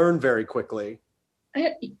had to learn very quickly?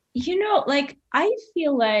 I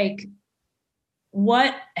feel like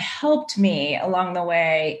what helped me along the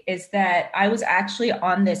way is that I was actually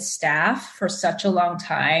on this staff for such a long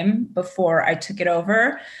time before I took it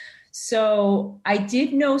over. So I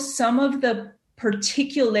did know some of the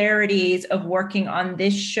particularities of working on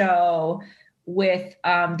this show with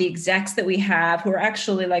the execs that we have, who are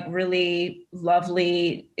actually like really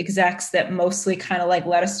lovely execs that mostly kind of like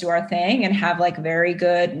let us do our thing and have like very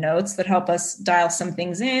good notes that help us dial some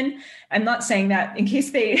things in. I'm not saying that in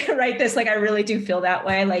case they write this, like I really do feel that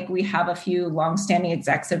way. Like we have a few longstanding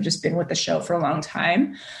execs that have just been with the show for a long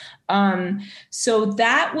time. So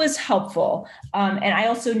that was helpful. And I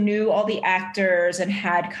also knew all the actors and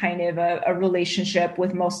had kind of a relationship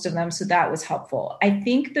with most of them. So that was helpful. I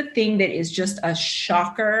think the thing that is just a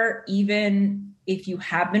shocker, even if you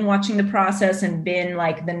have been watching the process and been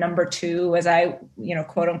like the number two, as I,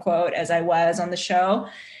 quote unquote, as I was on the show,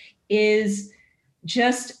 is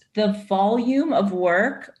just the volume of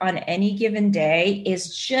work on any given day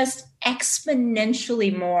is just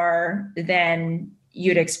exponentially more than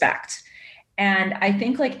you'd expect. And I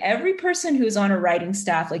think like every person who's on a writing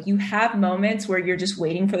staff, like you have moments where you're just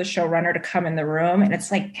waiting for the showrunner to come in the room and it's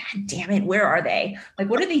like, God damn it, where are they? Like,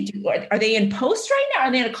 what do they do? Are they in post right now?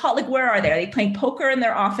 Are they in a call? Like, where are they? Are they playing poker in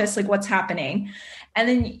their office? Like, what's happening? And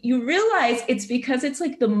then you realize it's because it's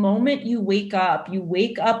like the moment you wake up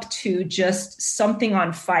to just something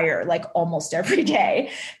on fire, like almost every day.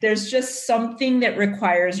 There's just something that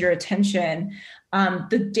requires your attention.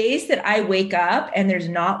 The days that I wake up and there's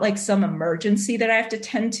not like some emergency that I have to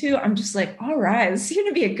tend to, I'm just like, all right, this is going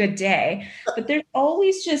to be a good day. But there's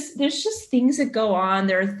just things that go on.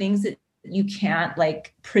 There are things that you can't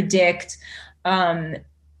like predict.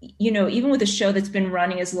 Even with a show that's been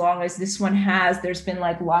running as long as this one has, there's been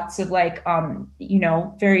like lots of like,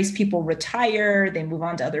 various people retire, they move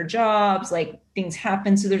on to other jobs, like things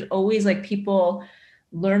happen. So there's always like people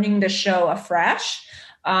learning the show afresh.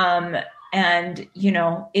 And,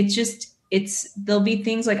 there'll be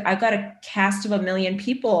things like I've got a cast of 1 million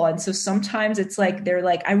people. And so sometimes it's like, they're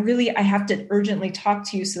like, I have to urgently talk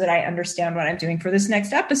to you so that I understand what I'm doing for this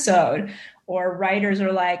next episode. Or writers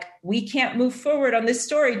are like, we can't move forward on this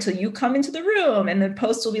story till you come into the room. And the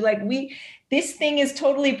post will be like, this thing is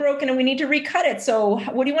totally broken and we need to recut it. So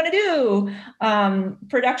what do you want to do?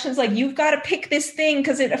 Production's like, you've got to pick this thing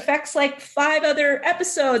because it affects like 5 other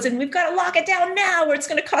episodes and we've got to lock it down now or it's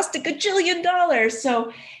going to cost $1 gajillion.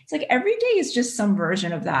 So it's like every day is just some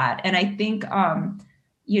version of that. And I think,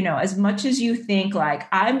 as much as you think like,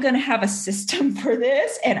 I'm going to have a system for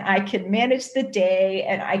this and I can manage the day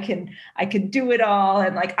and I can do it all.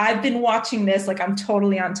 And like, I've been watching this, like I'm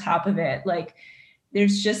totally on top of it. Like,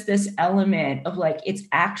 there's just this element of like, it's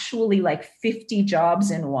actually like 50 jobs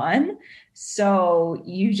in one. So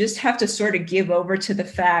you just have to sort of give over to the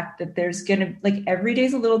fact that there's going to like, every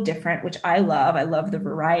day's a little different, which I love the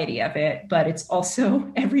variety of it, but it's also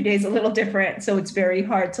every day's a little different. So it's very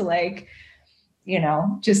hard to like,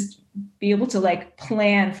 just be able to like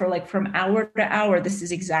plan for like from hour to hour, this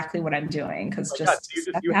is exactly what I'm doing. Cause stuff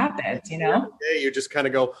happens, You just kind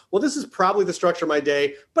of go, well, this is probably the structure of my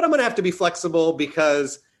day, but I'm going to have to be flexible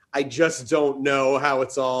because I just don't know how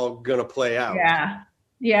it's all going to play out.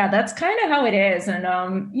 Yeah. That's kind of how it is. And,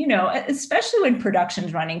 especially when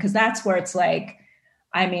production's running, cause that's where it's like,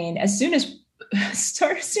 I mean, as soon as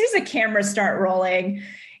the cameras start rolling,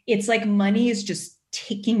 it's like money is just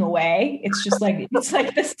ticking away. It's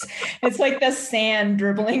like the sand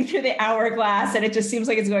dribbling through the hourglass and it just seems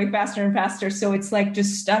like it's going faster and faster. So it's like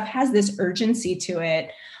just stuff has this urgency to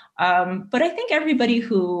it. But I think everybody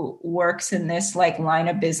who works in this like line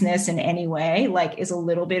of business in any way, like is a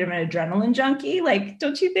little bit of an adrenaline junkie. Like,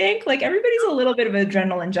 don't you think? Like everybody's a little bit of an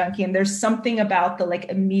adrenaline junkie. And there's something about the like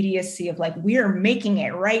immediacy of like, we're making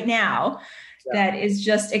it right now. That is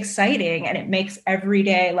just exciting. And it makes every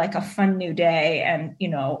day like a fun new day. And,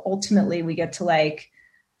 ultimately we get to like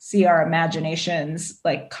see our imaginations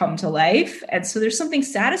like come to life. And so there's something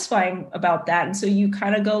satisfying about that. And so you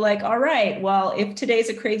kind of go like, all right, well, if today's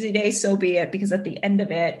a crazy day, so be it, because at the end of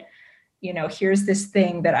it, you know, here's this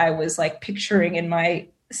thing that I was like picturing in my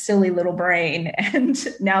silly little brain. And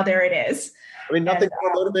now there it is. I mean, nothing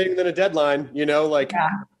more motivating than a deadline, you know, like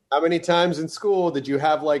how many times in school did you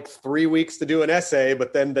have like 3 weeks to do an essay,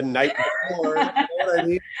 but then the night before, you know what I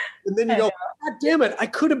mean? And then you go, God damn it, I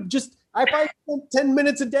could have just, if I spent 10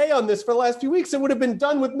 minutes a day on this for the last few weeks, it would have been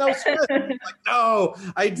done with no sweat.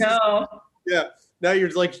 Like, no, yeah. Now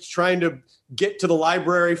you're like trying to get to the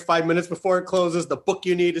library 5 minutes before it closes. The book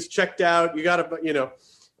you need is checked out. You got to, you know.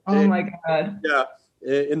 Oh my God. Yeah.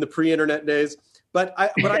 In the pre-internet days. But I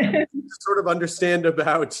sort of understand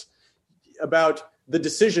about the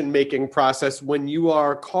decision-making process when you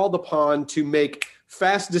are called upon to make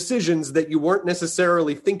fast decisions that you weren't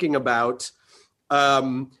necessarily thinking about.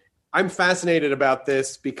 I'm fascinated about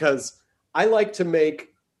this because I like to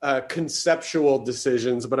make conceptual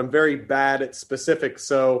decisions, but I'm very bad at specifics.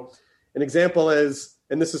 So an example is,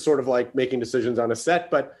 and this is sort of like making decisions on a set,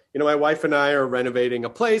 but you know, my wife and I are renovating a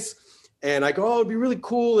place, and I go, oh, it'd be really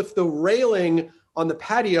cool if the railing on the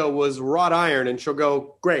patio was wrought iron. And she'll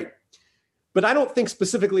go, great. But I don't think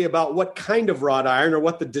specifically about what kind of wrought iron or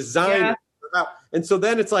what the design is about. And so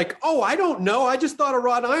then it's like, oh, I don't know. I just thought of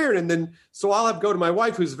wrought iron. And then, so I'll go to my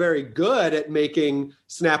wife, who's very good at making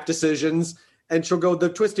snap decisions, and she'll go the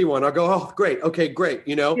twisty one. I'll go, oh, great. Okay, great.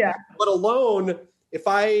 You know, but alone, if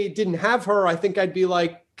I didn't have her, I think I'd be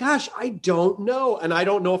like, gosh, I don't know. And I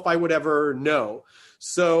don't know if I would ever know.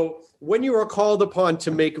 So when you are called upon to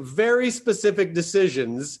make very specific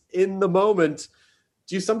decisions in the moment,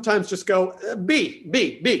 do you sometimes just go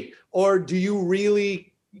B, or do you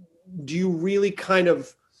really kind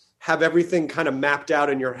of have everything kind of mapped out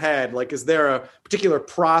in your head? Like, is there a particular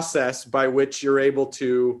process by which you're able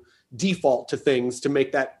to default to things to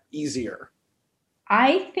make that easier?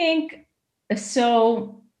 I think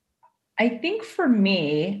for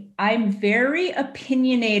me, I'm very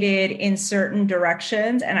opinionated in certain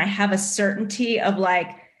directions, and I have a certainty of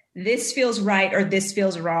like, this feels right or this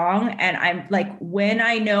feels wrong. And I'm like, when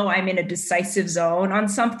I know I'm in a decisive zone on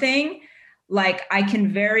something, like I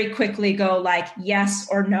can very quickly go like yes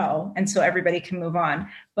or no. And so everybody can move on.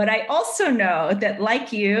 But I also know that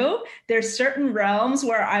like you, there's certain realms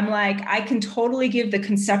where I'm like, I can totally give the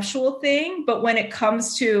conceptual thing. But when it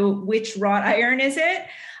comes to which wrought iron is it,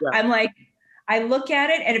 I'm like, I look at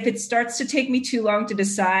it, and if it starts to take me too long to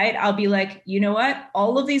decide, I'll be like, you know what?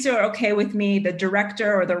 All of these are okay with me. The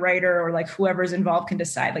director or the writer or like whoever's involved can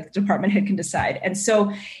decide, like the department head can decide. And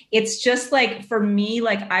so it's just like, for me,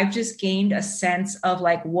 like I've just gained a sense of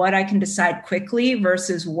like what I can decide quickly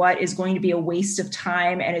versus what is going to be a waste of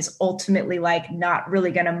time and is ultimately like not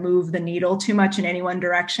really going to move the needle too much in any one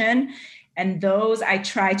direction. And those I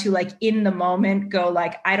try to like in the moment go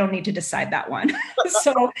like, I don't need to decide that one.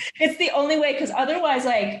 So it's the only way, because otherwise,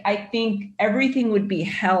 like, I think everything would be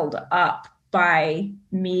held up by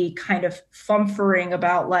me kind of fumfering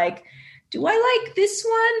about like, do I like this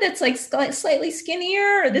one that's like slightly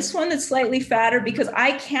skinnier or this one that's slightly fatter? Because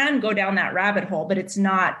I can go down that rabbit hole, but it's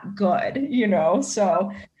not good, you know?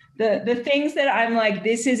 So the things that I'm like,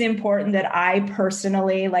 this is important that I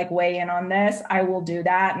personally like weigh in on this, I will do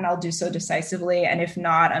that, and I'll do so decisively. And if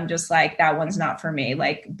not, I'm just like, that one's not for me.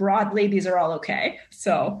 Like broadly, these are all okay.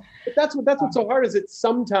 So but that's what's so hard, is that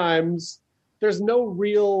sometimes there's no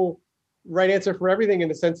real right answer for everything, in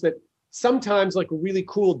the sense that sometimes like really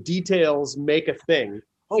cool details make a thing.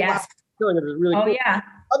 Oh, yes. Wow. It is really cool. Yeah.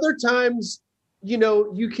 Other times, you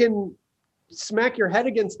know, you can smack your head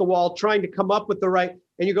against the wall trying to come up with the right,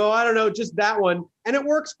 and you go, I don't know, just that one. And it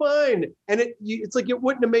works fine. And it's like, it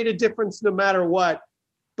wouldn't have made a difference no matter what,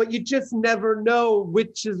 but you just never know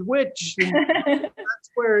which is which. And that's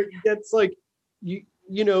where it gets like, you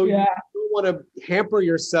don't want to hamper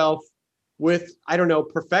yourself with, I don't know,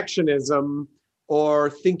 perfectionism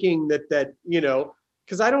or thinking that, you know,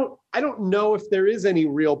 because I don't know if there is any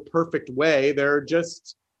real perfect way. There are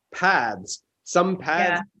just paths. Some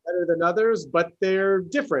paths are better than others, but they're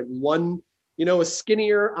different. One, you know, a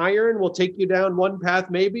skinnier iron will take you down one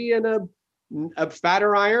path maybe, and a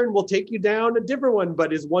fatter iron will take you down a different one.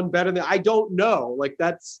 But is one better than, I don't know. Like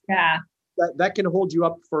that can hold you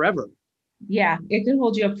up forever. Yeah, it can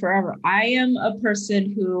hold you up forever. I am a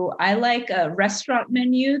person who, I like a restaurant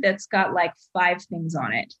menu that's got like 5 things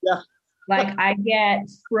on it. Yeah. Like I get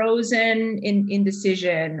frozen in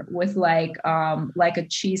indecision with like a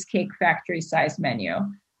Cheesecake Factory size menu.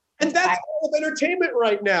 And that's all of entertainment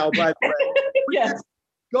right now, by the way. Yes.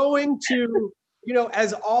 Going to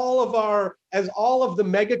as all of the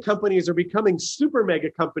mega companies are becoming super mega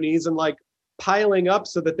companies and like piling up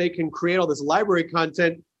so that they can create all this library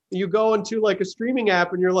content, you go into like a streaming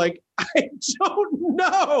app and you're like, I don't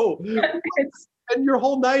know. And your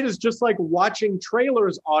whole night is just like watching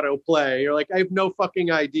trailers autoplay. You're like, I have no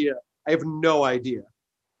fucking idea. I have no idea.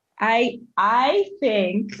 I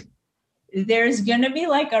think there's going to be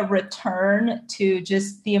like a return to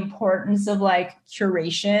just the importance of like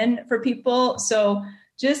curation for people. So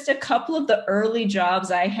just a couple of the early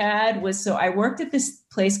jobs I had was, so I worked at this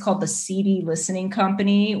place called the CD Listening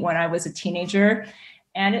Company when I was a teenager.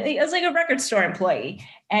 And it was like a record store employee.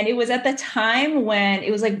 And it was at the time when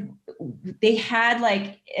it was like, they had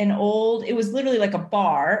like it was literally like a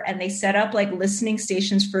bar, and they set up like listening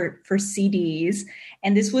stations for CDs.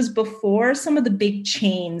 And this was before some of the big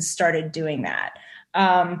chains started doing that.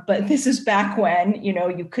 But this is back when,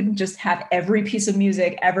 you couldn't just have every piece of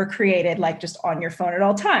music ever created, like just on your phone at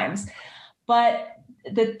all times. But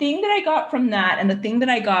the thing that I got from that, and the thing that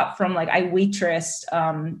I got from like, I waitressed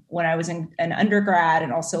when I was in an undergrad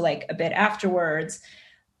and also like a bit afterwards,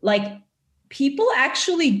 like people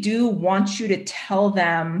actually do want you to tell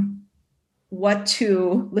them what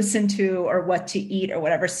to listen to or what to eat or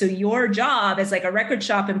whatever. So your job as like a record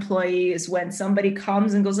shop employee is when somebody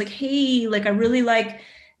comes and goes like, hey, like I really like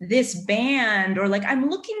this band, or like I'm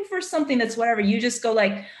looking for something that's whatever. You just go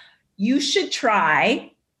like, you should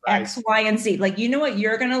try X, Y, and Z. Like, what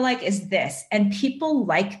you're going to like is this. And people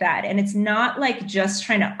like that. And it's not like just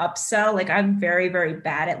trying to upsell. Like I'm very, very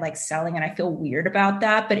bad at like selling, and I feel weird about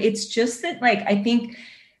that. But it's just that like, I think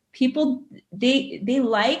people, they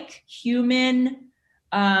like human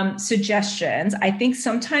suggestions. I think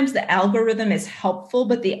sometimes the algorithm is helpful,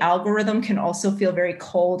 but the algorithm can also feel very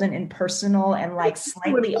cold and impersonal and like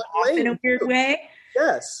slightly off in a weird way.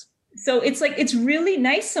 Yes. So it's like, it's really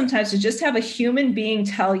nice sometimes to just have a human being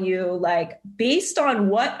tell you like, based on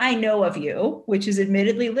what I know of you, which is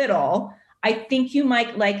admittedly little, I think you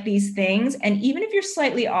might like these things. And even if you're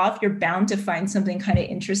slightly off, you're bound to find something kind of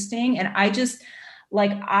interesting. And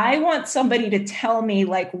I want somebody to tell me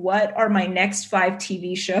like, what are my next 5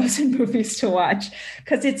 TV shows and movies to watch?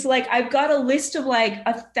 Cause it's like, I've got a list of like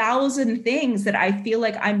 1,000 things that I feel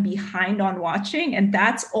like I'm behind on watching. And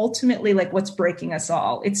that's ultimately like what's breaking us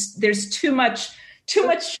all. There's too much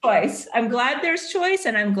choice. I'm glad there's choice.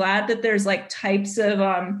 And I'm glad that there's like types of,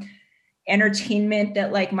 entertainment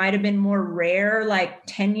that like might've been more rare, like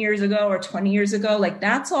 10 years ago or 20 years ago. Like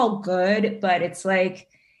that's all good. But it's like,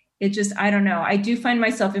 I don't know. I do find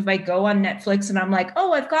myself, if I go on Netflix and I'm like,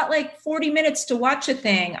 oh, I've got like 40 minutes to watch a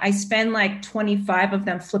thing, I spend like 25 of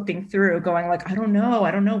them flipping through going like, I don't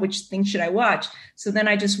know, which thing should I watch? So then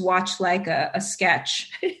I just watch like a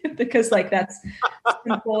sketch because like that's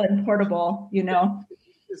simple and portable,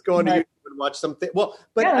 Just go on to YouTube and watch something. Well,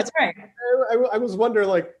 but yeah, that's right. I was wondering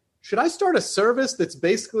like, should I start a service that's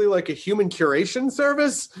basically like a human curation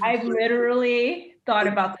service? I've literally thought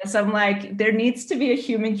about this. I'm like, there needs to be a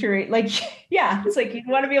human curate. Like, yeah, it's like you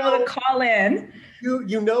want to be able to call in.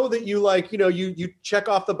 You know that you like, you check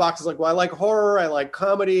off the boxes like, well, I like horror, I like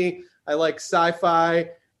comedy, I like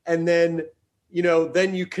sci-fi, and then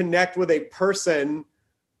then you connect with a person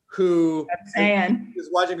who is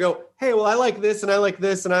watching. Go, hey, well, I like this and I like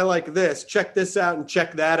this and I like this. Check this out and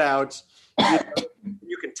check that out.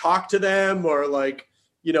 You can talk to them or like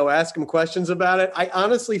ask them questions about it. I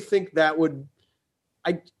honestly think that would.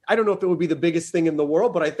 I don't know if it would be the biggest thing in the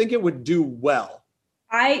world, but I think it would do well.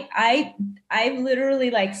 I've literally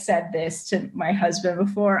like said this to my husband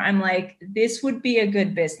before. I'm like, this would be a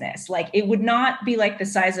good business. Like it would not be like the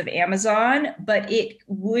size of Amazon, but it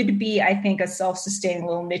would be, I think, a self-sustaining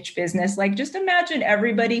little niche business. Like just imagine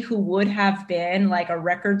everybody who would have been like a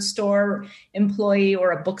record store employee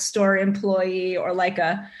or a bookstore employee or like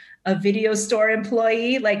a video store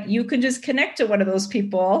employee, like you could just connect to one of those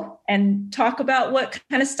people and talk about what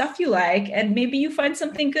kind of stuff you like. And maybe you find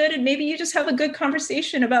something good and maybe you just have a good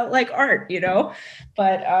conversation about like art,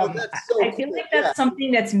 but I feel like that's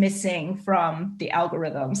something that's missing from the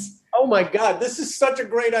algorithms. Oh my God, this is such a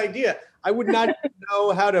great idea. I would not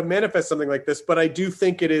know how to manifest something like this, but I do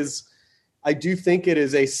think it is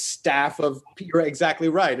a staff of, you're exactly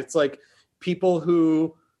right. It's like people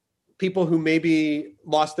who maybe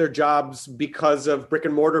lost their jobs because of brick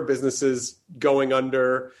and mortar businesses going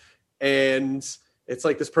under. And it's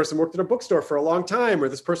like this person worked at a bookstore for a long time, or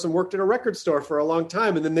this person worked at a record store for a long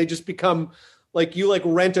time. And then they just become like, you like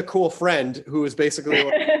rent a cool friend who is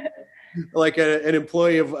basically like an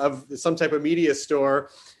employee of some type of media store.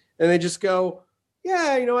 And they just go,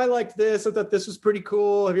 yeah, I liked this. I thought this was pretty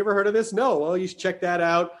cool. Have you ever heard of this? No. Well, you should check that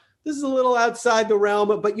out. This is a little outside the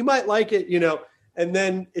realm, but you might like it, And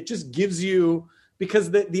then it just gives you, because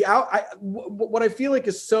what I feel like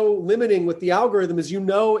is so limiting with the algorithm is,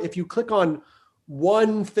 if you click on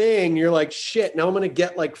one thing, you're like, shit, now I'm going to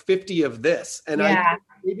get like 50 of this. And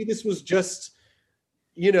maybe this was just,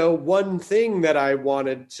 one thing that I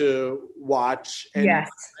wanted to watch. And yes.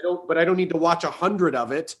 I don't need to watch 100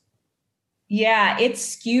 of it. Yeah. It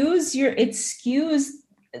skews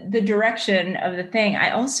the direction of the thing.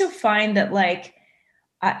 I also find that like,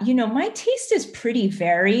 my taste is pretty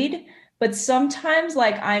varied, but sometimes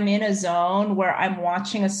like I'm in a zone where I'm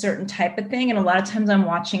watching a certain type of thing. And a lot of times I'm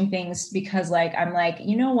watching things because like, I'm like,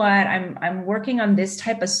 you know what, I'm working on this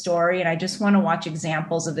type of story and I just want to watch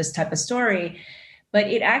examples of this type of story. But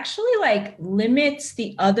it actually like limits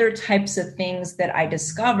the other types of things that I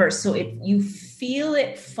discover. So if you feel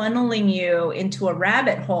it funneling you into a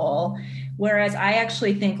rabbit hole, whereas I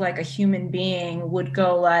actually think like a human being would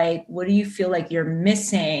go like, what do you feel like you're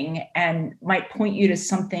missing? And might point you to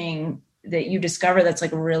something that you discover that's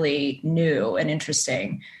like really new and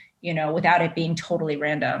interesting, without it being totally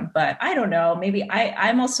random. But I don't know, maybe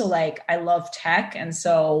I'm also like, I love tech. And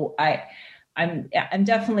so I'm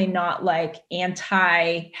definitely not like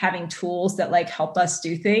anti having tools that like help us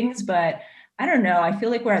do things, but I don't know. I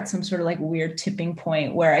feel like we're at some sort of like weird tipping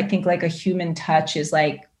point where I think like a human touch is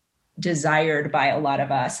like desired by a lot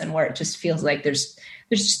of us, and where it just feels like there's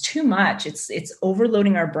just too much. It's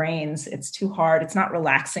overloading our brains. It's too hard. It's not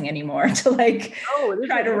relaxing anymore to like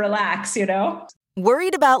try to relax,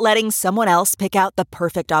 Worried about letting someone else pick out the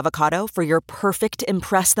perfect avocado for your perfect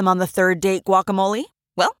impress them on the third date guacamole?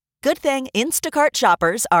 Well, good thing Instacart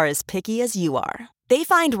shoppers are as picky as you are. They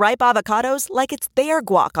find ripe avocados like it's their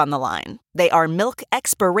guac on the line. They are milk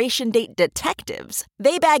expiration date detectives.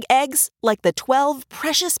 They bag eggs like the 12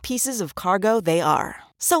 precious pieces of cargo they are.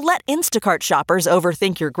 So let Instacart shoppers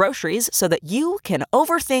overthink your groceries so that you can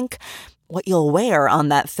overthink what you'll wear on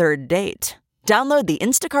that third date. Download the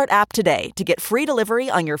Instacart app today to get free delivery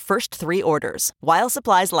on your first 3 orders, while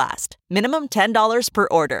supplies last. Minimum $10 per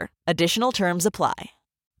order. Additional terms apply.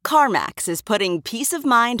 CarMax is putting peace of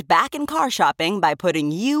mind back in car shopping by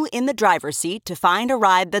putting you in the driver's seat to find a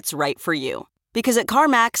ride that's right for you. Because at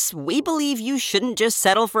CarMax, we believe you shouldn't just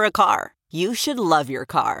settle for a car. You should love your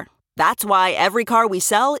car. That's why every car we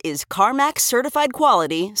sell is CarMax certified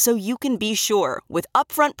quality, so you can be sure with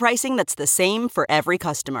upfront pricing that's the same for every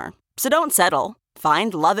customer. So don't settle.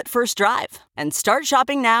 Find love at first drive and start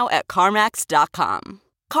shopping now at CarMax.com.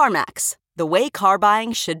 CarMax, the way car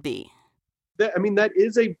buying should be.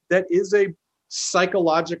 That is a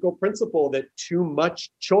psychological principle, that too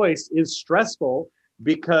much choice is stressful,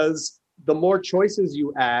 because the more choices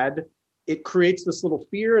you add, it creates this little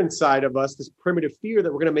fear inside of us, this primitive fear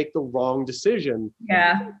that we're going to make the wrong decision.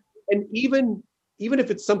 Yeah. And even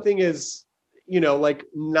if it's something as, like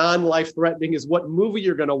non-life threatening as what movie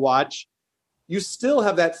you're going to watch, you still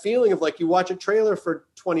have that feeling of like, you watch a trailer for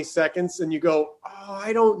 20 seconds and you go, oh,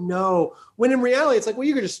 I don't know. When in reality, it's like, well,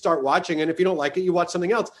 you could just start watching, and if you don't like it, you watch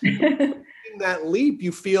something else. In that leap,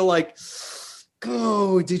 you feel like,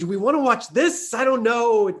 oh, did we want to watch this? I don't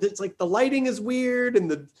know. It's like the lighting is weird,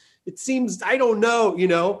 and it seems, I don't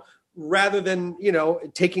know, rather than,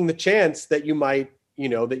 taking the chance that you might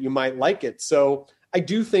like it. So I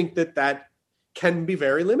do think that can be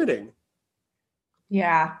very limiting.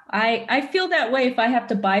 Yeah, I feel that way if I have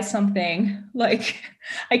to buy something. Like,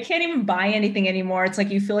 I can't even buy anything anymore. It's like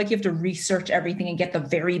you feel like you have to research everything and get the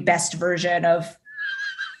very best version of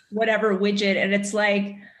whatever widget. And it's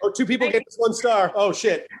like, oh, 2 people get this 1 star. Oh,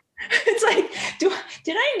 shit. It's like,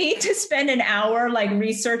 did I need to spend an hour like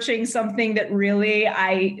researching something that really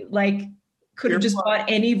I like could have just bought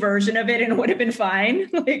any version of it and it would have been fine?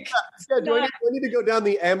 Like, do I need to go down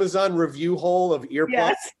the Amazon review hole of earplugs?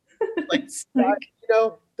 Yes. Like,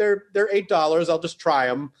 they're $8. I'll just try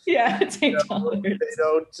them. Yeah, it's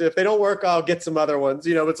 $8. If they don't work, I'll get some other ones.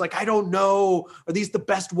 It's like, I don't know. Are these the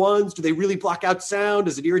best ones? Do they really block out sound?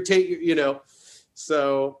 Does it irritate you?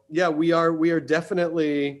 So yeah, we are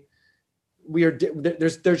definitely,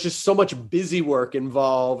 there's just so much busy work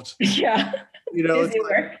involved. Yeah.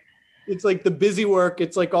 It's like the busy work.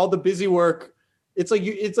 It's like all the busy work. It's like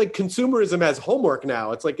consumerism has homework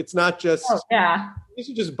now. It's like, it's not just, you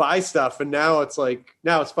should just buy stuff. And now it's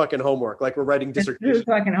fucking homework. Like, we're writing dissertations. It's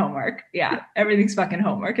fucking homework. Yeah. Everything's fucking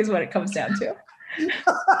homework is what it comes down to.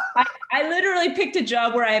 I literally picked a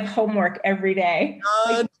job where I have homework every day.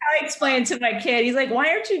 Like, I explained to my kid, he's like, why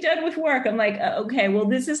aren't you done with work? I'm like, okay, well,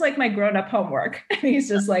 this is like my grown-up homework. And he's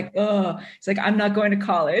just like, oh, he's like, I'm not going to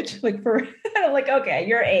college. Like, I'm like, okay,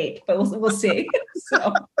 you're 8, but we'll see.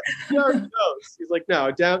 So he already knows. He's like,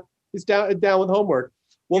 no, he's down with homework.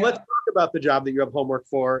 Well, let's talk about the job that you have homework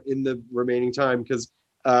for in the remaining time, because,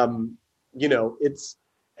 it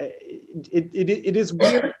is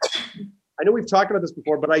weird. I know we've talked about this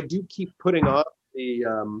before, but I do keep putting off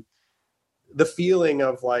the feeling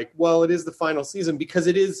of like, well, it is the final season, because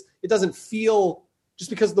it doesn't feel, just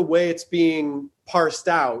because of the way it's being parsed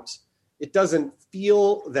out, it doesn't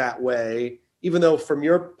feel that way, even though from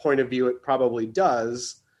your point of view, it probably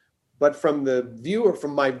does. But from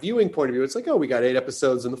my viewing point of view, it's like, oh, we got 8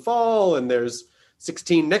 episodes in the fall, and there's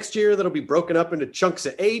 16 next year that'll be broken up into chunks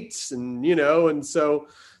of 8, and so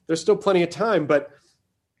there's still plenty of time. But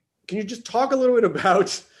can you just talk a little bit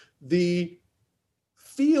about the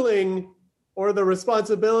feeling or the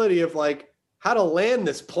responsibility of like how to land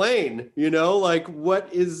this plane, like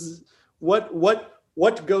what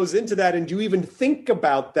goes into that? And do you even think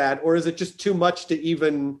about that? Or is it just too much to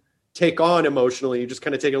even take on emotionally? You just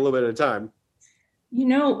kind of take it a little bit at a time.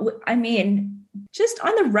 Just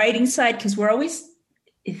on the writing side, because we're always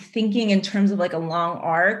thinking in terms of like a long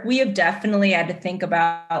arc, we have definitely had to think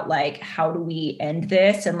about like, how do we end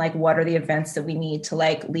this? And like, what are the events that we need to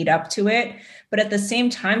like lead up to it? But at the same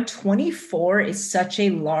time, 24 is such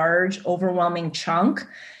a large, overwhelming chunk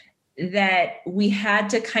that we had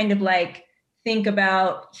to kind of like think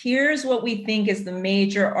about, here's what we think is the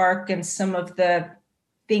major arc and some of the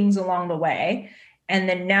things along the way. And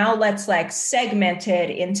then now let's like segment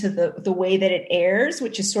it into the way that it airs,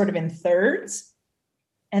 which is sort of in thirds.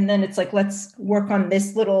 And then it's like, let's work on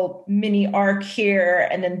this little mini arc here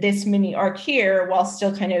and then this mini arc here, while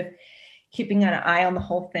still kind of keeping an eye on the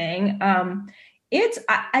whole thing.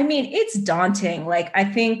 It's daunting. Like, I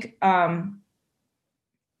think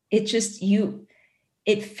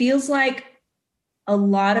it feels like a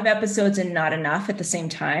lot of episodes and not enough at the same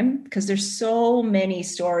time, because there's so many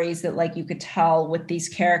stories that like you could tell with these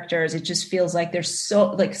characters. It just feels like there's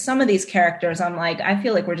so like some of these characters, I'm like, I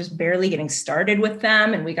feel like we're just barely getting started with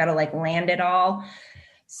them and we got to like land it all.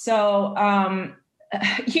 So, I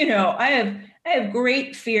have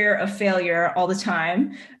great fear of failure all the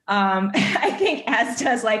time. I think as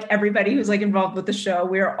does like everybody who's like involved with the show.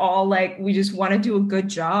 We're all like, we just want to do a good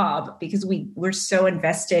job because we're so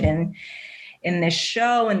invested in this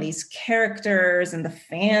show and these characters, and the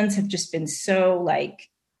fans have just been so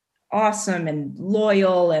like awesome and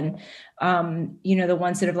loyal, and the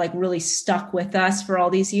ones that have like really stuck with us for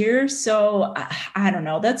all these years. So I don't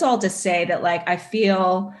know. That's all to say that like I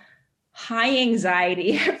feel high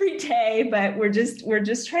anxiety every day, but we're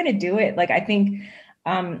just trying to do it. Like I think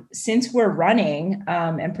since we're running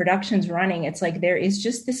and production's running, it's like there is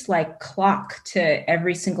just this like clock to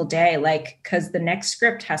every single day, like because the next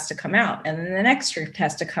script has to come out and then the next script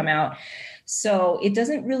has to come out. So it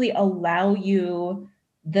doesn't really allow you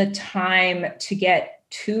the time to get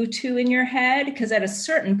too in your head, because at a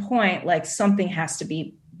certain point, like something has to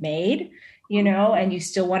be made, and you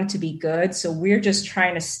still want it to be good. So we're just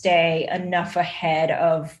trying to stay enough ahead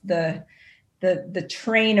of the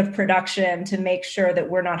train of production to make sure that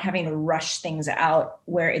we're not having to rush things out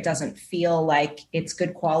where it doesn't feel like it's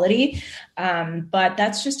good quality. But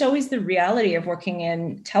that's just always the reality of working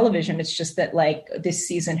in television. It's just that like this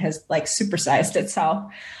season has like supersized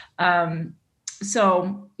itself.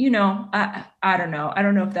 So, I don't know. I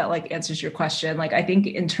don't know if that like answers your question. Like, I think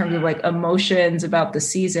in terms of like emotions about the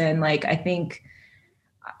season, like, I think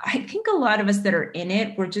a lot of us that are in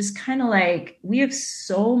it, we're just kind of like, we have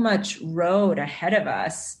so much road ahead of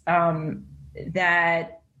us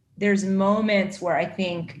that there's moments where I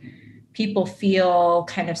think people feel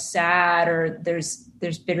kind of sad or there's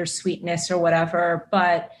bittersweetness or whatever.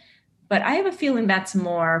 But I have a feeling that's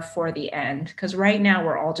more for the end, because right now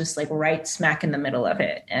we're all just like right smack in the middle of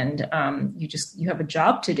it. And you have a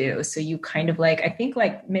job to do. So you kind of like, I think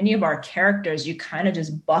like many of our characters, you kind of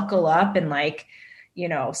just buckle up and like,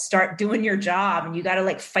 start doing your job, and you got to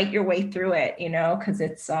like fight your way through it, because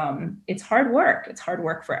it's hard work. It's hard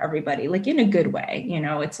work for everybody, like in a good way.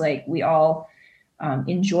 It's like we all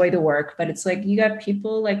enjoy the work, but it's like you got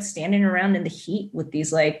people like standing around in the heat with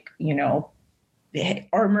these like,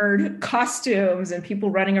 armored costumes and people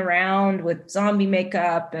running around with zombie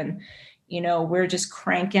makeup. And, we're just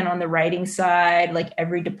cranking on the writing side. Like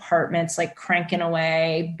every department's like cranking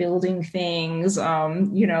away, building things,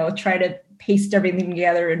 try to paste everything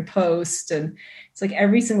together in post. And it's like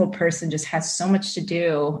every single person just has so much to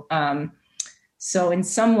do. So in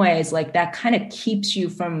some ways, like that kind of keeps you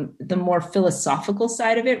from the more philosophical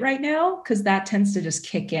side of it right now, because that tends to just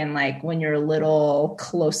kick in like when you're a little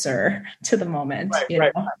closer to the moment.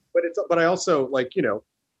 Right. But I also like,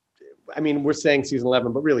 we're saying season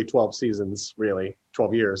 11, but really 12 seasons, really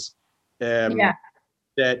 12 years.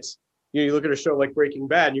 That you look at a show like Breaking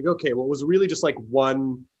Bad and you go, okay, well, it was really just like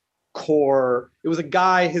one core. It was a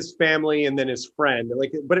guy, his family, and then his friend.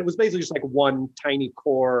 Like, but it was basically just like one tiny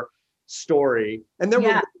core story. And there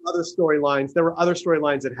were other storylines. There were other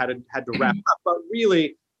storylines that had to wrap up. But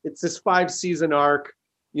really, it's this 5-season arc.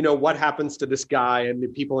 What happens to this guy and the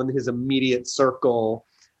people in his immediate circle,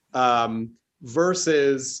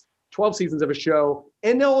 versus 12 seasons of a show.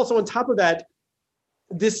 And now also on top of that,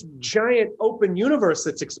 this giant open universe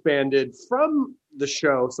that's expanded from the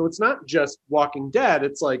show. So it's not just Walking Dead.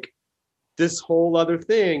 It's like this whole other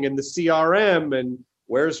thing, and the CRM, and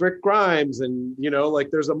where's Rick Grimes, and like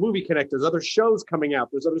there's a movie connect, there's other shows coming out,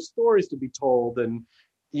 there's other stories to be told, and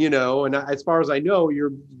and as far as I know,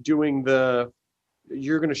 you're going to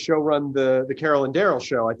show run the Carol and Daryl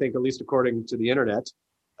show, I think, at least according to the internet.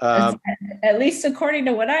 At least according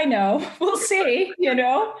to what I know. We'll see. You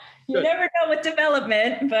never know with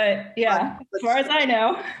development, but as far as I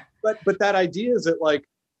know. But that idea is that like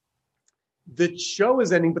the show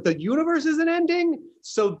is ending, but the universe isn't ending.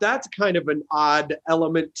 So that's kind of an odd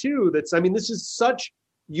element too. This is such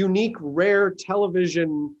unique, rare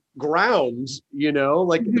television ground, there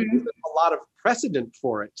isn't a lot of precedent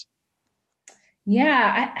for it.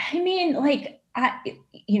 Yeah.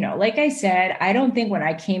 Like I said, I don't think when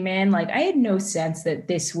I came in, I had no sense that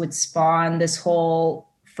this would spawn this whole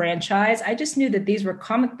franchise. I just knew that these were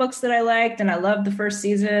comic books that I liked, and I loved the first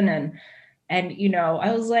season. And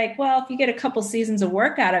I was like, well, if you get a couple seasons of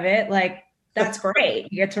work out of it, that's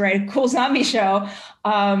great. You get to write a cool zombie show.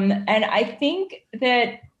 And I think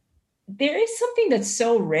that there is something that's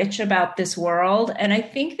so rich about this world. And I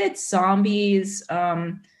think that zombies,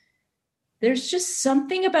 there's just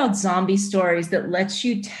something about zombie stories that lets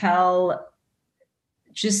you tell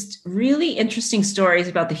just really interesting stories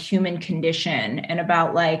about the human condition and about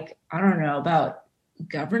about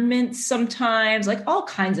government sometimes, all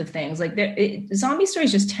kinds of things. Zombie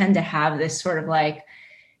stories just tend to have this sort of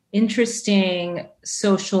interesting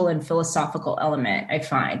social and philosophical element, I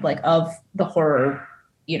find, of the horror,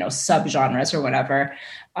 subgenres or whatever.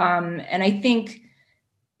 And I think,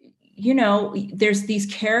 there's these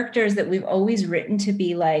characters that we've always written to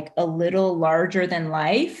be a little larger than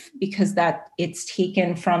life because that it's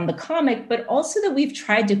taken from the comic, but also that we've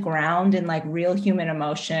tried to ground in real human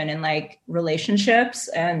emotion and relationships.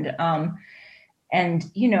 And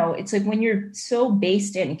it's when you're so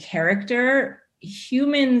based in character,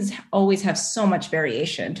 humans always have so much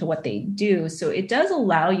variation to what they do. So it does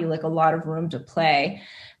allow you a lot of room to play.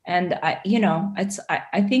 And I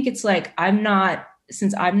think it's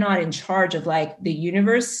since I'm not in charge of the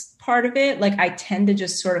universe part of it, I tend to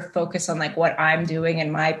just sort of focus on what I'm doing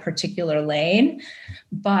in my particular lane.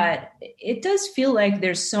 But it does feel like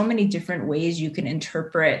there's so many different ways you can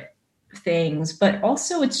interpret things, but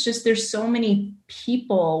also it's just, there's so many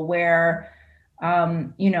people where,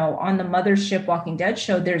 on the Mothership Walking Dead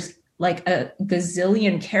show, there's a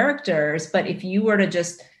gazillion characters, but if you were to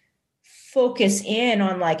just focus in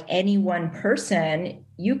on any one person,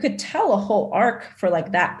 you could tell a whole arc for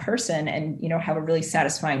that person and, have a really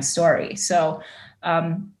satisfying story. So,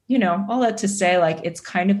 all that to say, it's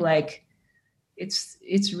kind of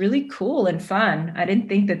it's really cool and fun. I didn't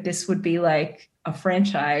think that this would be a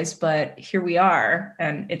franchise, but here we are,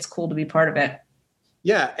 and it's cool to be part of it.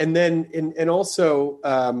 Yeah. And then, and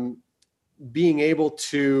also being able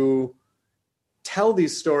to tell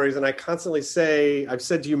these stories. And I constantly say, I've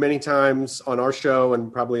said to you many times on our show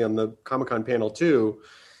and probably on the Comic-Con panel too,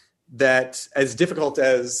 that as difficult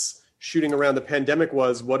as shooting around the pandemic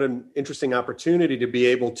was, what an interesting opportunity to be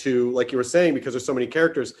able to, like you were saying, because there's so many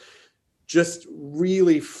characters, just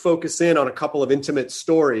really focus in on a couple of intimate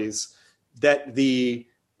stories that the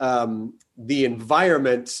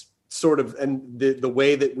environment sort of, and the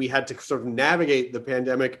way that we had to sort of navigate the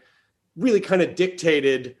pandemic really kind of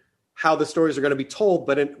dictated how the stories are going to be told.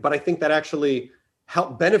 But I think that actually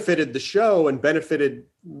helped benefited the show and benefited,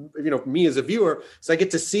 me as a viewer. So I get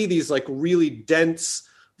to see these really dense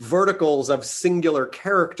verticals of singular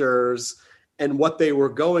characters and what they were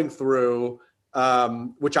going through,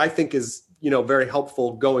 which I think is, very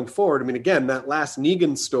helpful going forward. I mean, again, that last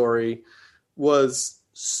Negan story was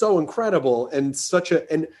so incredible and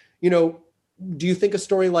do you think a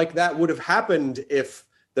story like that would have happened if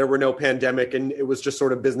there were no pandemic and it was just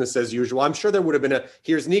sort of business as usual? I'm sure there would have been a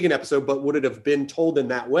Here's Negan episode, but would it have been told in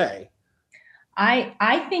that way?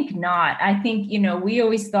 I think not. I think, we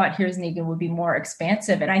always thought Here's Negan would be more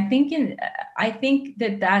expansive. And I think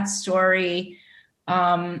that story,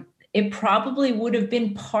 it probably would have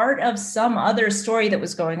been part of some other story that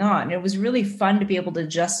was going on. It was really fun to be able to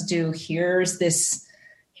just do, here's this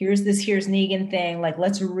here's Negan thing. Like,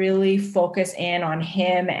 let's really focus in on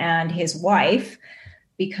him and his wife,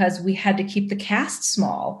 because we had to keep the cast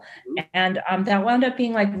small. And that wound up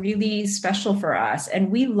being like really special for us.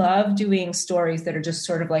 And we love doing stories that are just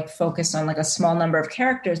sort of like focused on like a small number of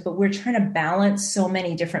characters, but we're trying to balance so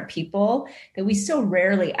many different people that we so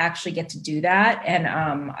rarely actually get to do that. And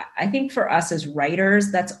I think for us as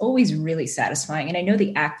writers, that's always really satisfying. And I know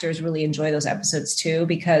the actors really enjoy those episodes too,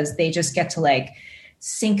 because they just get to like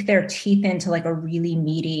sink their teeth into like a really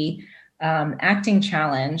meaty acting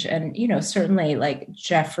challenge. And, you know, certainly like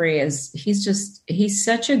Jeffrey he's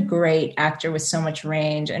such a great actor with so much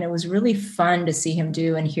range. And it was really fun to see him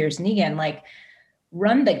do, and here's Negan, like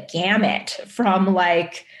run the gamut from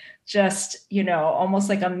like, just, you know, almost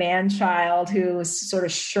like a man-child who's sort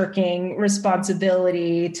of shirking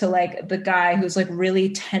responsibility to like the guy who's like really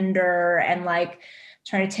tender and like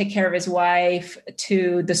trying to take care of his wife,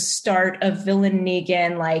 to the start of villain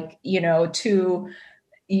Negan, like, you know, to,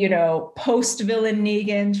 you know, post-villain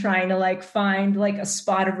Negan trying to like find like a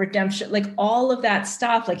spot of redemption, like all of that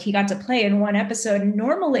stuff, like he got to play in one episode. And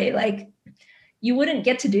normally, like, you wouldn't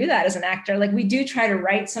get to do that as an actor. Like, we do try to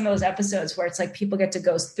write some of those episodes where it's like people get to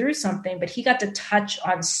go through something, but he got to touch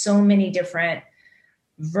on so many different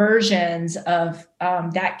versions of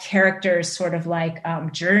that character's sort of like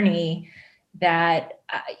journey that,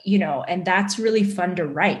 you know, and that's really fun to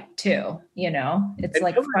write too. You know, it's and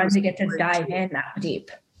like Hillary fun to get to dive in that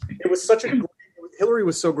deep. It was such a Hillary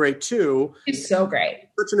was so great too. She's so great.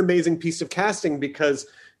 Such an amazing piece of casting, because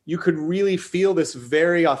you could really feel this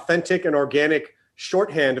very authentic and organic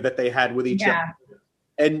shorthand that they had with each other,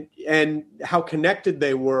 and how connected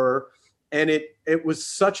they were. And it was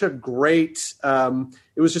such a great,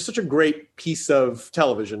 it was just such a great piece of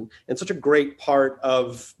television and such a great part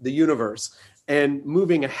of the universe. And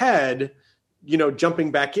moving ahead, you know,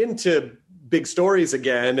 jumping back into big stories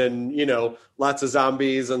again, and, you know, lots of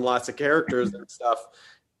zombies and lots of characters and stuff,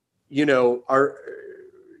 you know,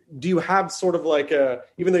 do you have sort of like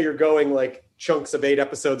even though you're going like chunks of 8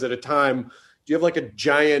 episodes at a time, do you have like a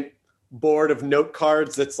giant board of note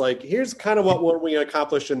cards that's like, here's kind of what we're going to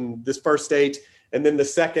accomplish in this first 8, and then the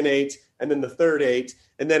second 8, and then the third 8.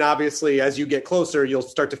 And then obviously as you get closer, you'll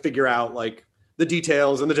start to figure out like the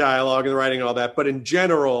details and the dialogue and the writing and all that. But in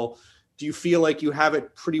general, do you feel like you have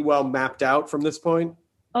it pretty well mapped out from this point?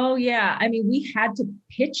 Oh yeah. I mean, we had to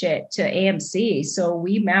pitch it to AMC. So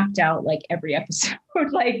we mapped out like every episode,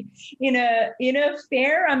 like in a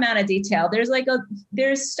fair amount of detail.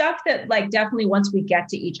 There's stuff that like definitely once we get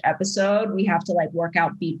to each episode, we have to like work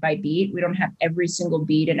out beat by beat. We don't have every single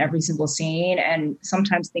beat in every single scene. And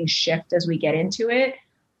sometimes things shift as we get into it.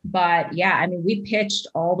 But yeah, I mean, we pitched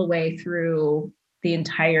all the way through the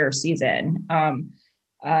entire season,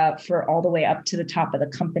 for all the way up to the top of the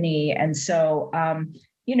company. And so,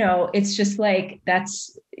 you know, it's just like,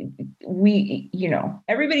 you know,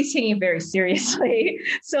 everybody's taking it very seriously.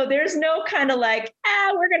 So there's no kind of like,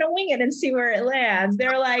 we're going to wing it and see where it lands.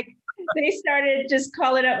 They're like, they started just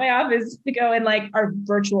calling up my office to go in like our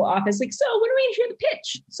virtual office. Like, so when are we going to hear the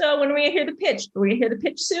pitch? So when are we going to hear the pitch? Are we going to hear the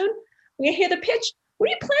pitch soon? We're going to hear the pitch. What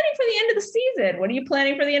are you planning for the end of the season? What are you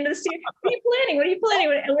planning for the end of the season? What are you planning? What are you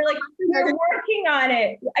planning? And we're like, we're working on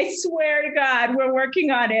it. I swear to God, we're working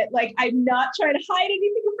on it. Like, I'm not trying to hide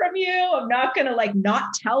anything from you. I'm not going to like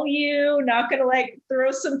not tell you, not going to like throw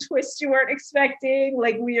some twist you weren't expecting.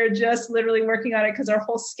 Like, we are just literally working on it because our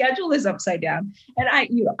whole schedule is upside down. And I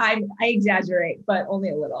exaggerate, but only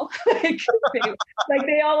a little. they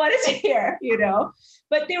all want to hear, you know.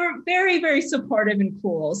 But they were very, very supportive and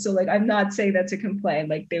cool. So like, I'm not saying that to complain.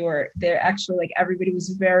 Like they're actually like, everybody was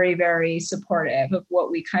very, very supportive of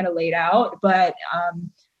what we kind of laid out. But,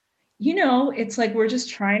 you know, it's like, we're just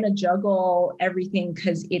trying to juggle everything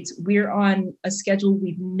because we're on a schedule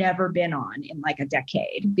we've never been on in like a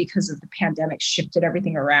decade because of the pandemic shifted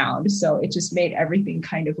everything around. So it just made everything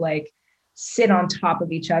kind of like sit on top of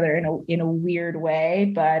each other in a weird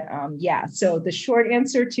way. But yeah, so the short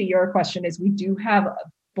answer to your question is we do have a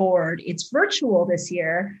board. It's virtual this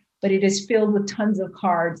year, but it is filled with tons of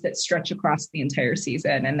cards that stretch across the entire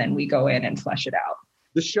season. And then we go in and flesh it out.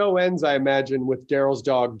 The show ends, I imagine, with Daryl's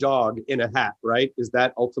dog in a hat, right? Is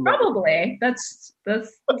that ultimately? Probably. That's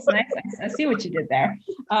nice. I see what you did there.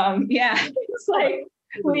 Yeah, it's like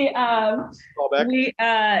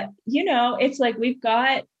you know, it's like we've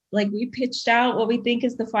got, like, we pitched out what we think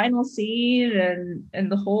is the final scene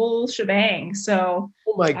and the whole shebang. So,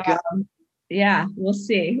 oh my God. Yeah, we'll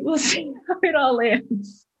see how it all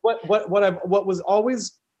lands. What was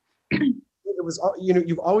always, it was, you know,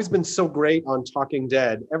 you've always been so great on Talking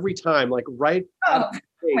Dead every time, like right out of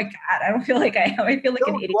the oh my God, I don't feel like I am. I feel like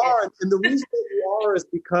an idiot. You are, and the reason that you are is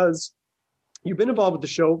because you've been involved with the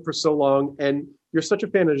show for so long, and you're such a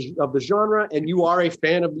fan of the genre, and you are a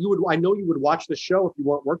fan of. I know you would watch the show if you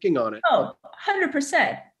weren't working on it. Oh, 100%.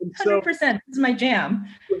 100%. This is my jam.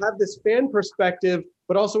 You have this fan perspective,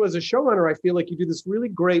 but also as a showrunner, I feel like you do this really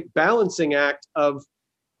great balancing act of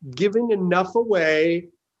giving enough away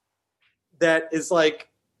that is like,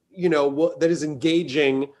 that is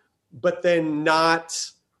engaging, but then not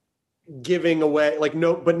giving away,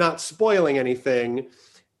 but not spoiling anything.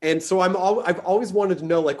 And so I've always wanted to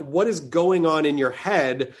know, like, what is going on in your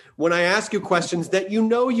head when I ask you questions that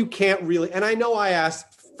you can't really, and I know I ask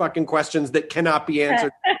fucking questions that cannot be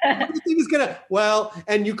answered.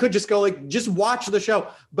 And you could just go just watch the show,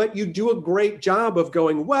 but you do a great job of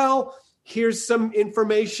going, well, here's some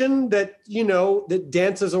information that, that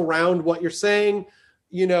dances around what you're saying,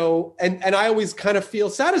 and I always kind of feel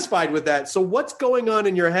satisfied with that. So what's going on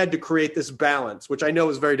in your head to create this balance, which I know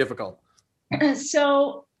is very difficult?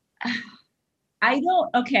 So I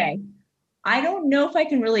don't know if I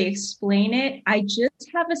can really explain it. I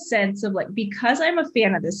just have a sense of because I'm a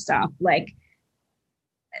fan of this stuff,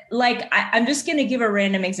 I'm just going to give a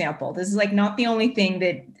random example. This is not the only thing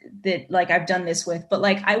that I've done this with, but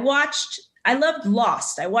I loved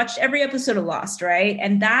Lost. I watched every episode of Lost, right?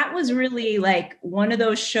 And that was really one of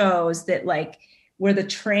those shows that where the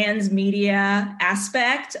transmedia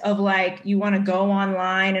aspect of you want to go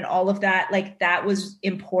online and all of that, that was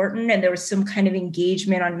important. And there was some kind of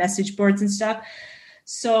engagement on message boards and stuff.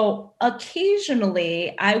 So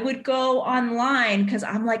occasionally I would go online because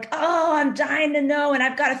I'm I'm dying to know. And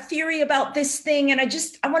I've got a theory about this thing. And I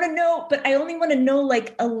want to know, but I only want to know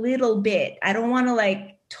a little bit. I don't want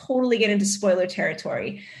to totally get into spoiler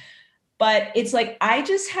territory. But it's I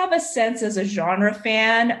just have a sense as a genre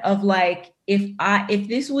fan of if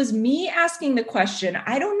this was me asking the question,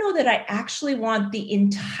 I don't know that I actually want the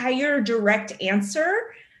entire direct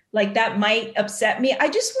answer. That might upset me. I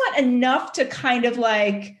just want enough to kind of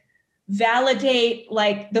validate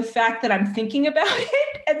the fact that I'm thinking about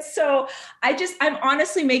it. And so I'm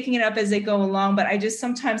honestly making it up as they go along, but I just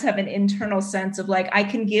sometimes have an internal sense of I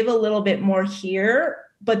can give a little bit more here,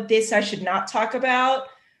 but this I should not talk about.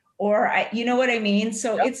 Or you know what I mean?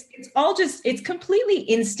 So yep. It's completely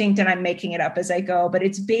instinct and I'm making it up as I go, but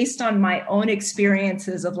it's based on my own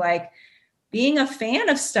experiences of being a fan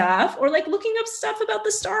of stuff or looking up stuff about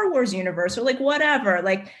the Star Wars universe or whatever.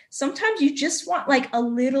 Sometimes you just want a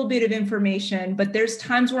little bit of information, but there's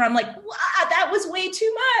times where I'm wow, that was way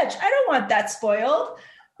too much. I don't want that spoiled.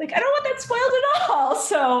 I don't want that spoiled at all.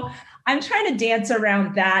 So I'm trying to dance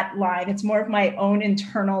around that line. It's more of my own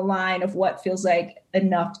internal line of what feels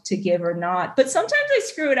enough to give or not. But sometimes I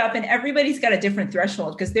screw it up and everybody's got a different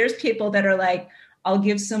threshold because there's people that are I'll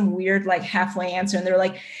give some weird halfway answer and they're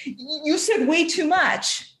you said way too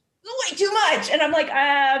much. And I'm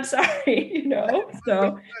I'm sorry,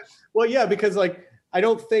 so. Well, yeah, because I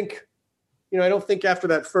don't think after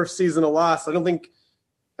that first season of Lost,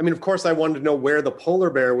 of course I wanted to know where the polar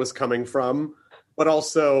bear was coming from, but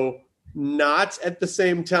also not at the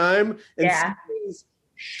same time. And some things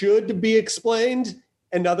should be explained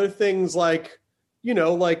and other things I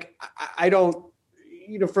don't,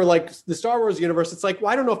 for the Star Wars universe, it's well,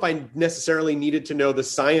 I don't know if I necessarily needed to know the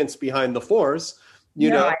science behind the Force. I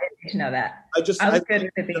didn't need to know that. I was good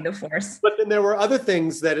at it being the Force. But then there were other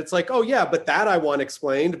things that it's oh yeah, but that I want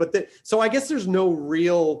explained. But so I guess there's no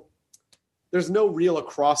real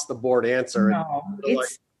across the board answer. No,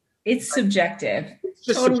 it's subjective. It's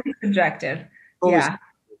just totally subjective. Yeah.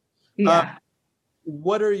 Yeah.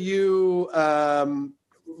 What are you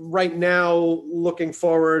right now looking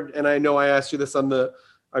forward? And I know I asked you this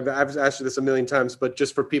I've asked you this a million times, but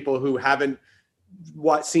just for people who haven't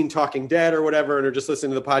seen Talking Dead or whatever, and are just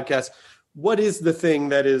listening to the podcast, what is the thing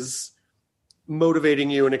that is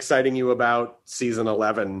motivating you and exciting you about season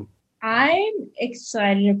 11? I'm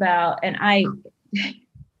excited about, and I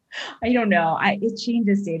don't know. It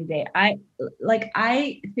changes day to day. I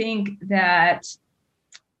think that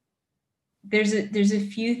there's a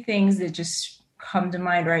few things that just come to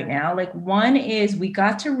mind right now. One is we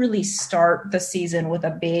got to really start the season with a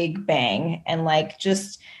big bang and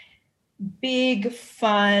just big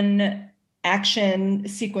fun action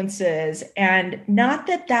sequences. And not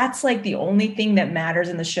that that's the only thing that matters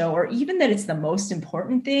in the show or even that it's the most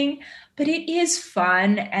important thing, but it is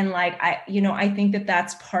fun. And I think that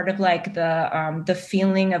that's part of the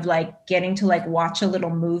feeling of getting to watch a little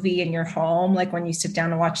movie in your home. When you sit down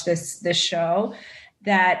and watch this show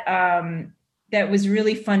that was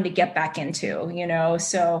really fun to get back into,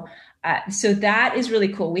 So So that is really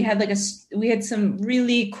cool. We had some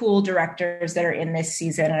really cool directors that are in this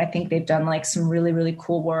season, and I think they've done like some really, really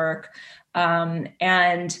cool work.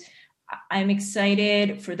 And I'm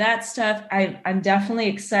excited for that stuff. I'm definitely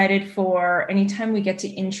excited for anytime we get to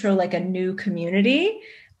intro like a new community.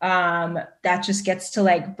 That just gets to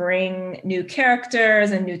like bring new characters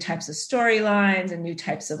and new types of storylines and new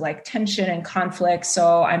types of like tension and conflict.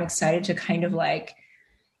 So I'm excited to kind of like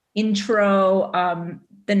intro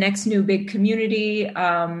the next new big community.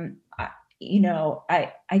 I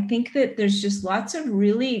think that there's just lots of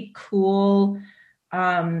really cool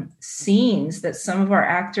scenes that some of our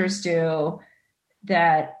actors do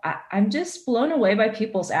that I'm just blown away by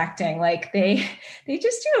people's acting. Like they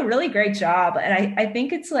just do a really great job. And I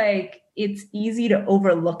think it's like, it's easy to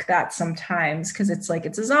overlook that sometimes because it's like,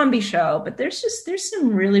 it's a zombie show, but there's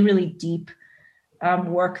some really, really deep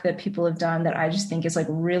work that people have done that I just think is like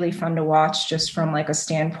really fun to watch just from like a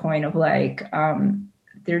standpoint of like,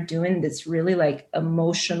 they're doing this really like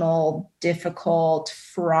emotional, difficult,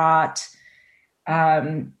 fraught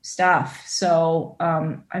stuff. So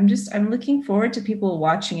I'm looking forward to people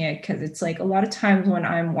watching it because it's like a lot of times when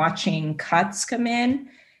I'm watching cuts come in,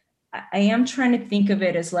 I am trying to think of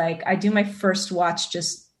it as like I do my first watch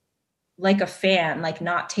just like a fan, like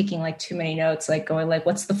not taking like too many notes, like going like,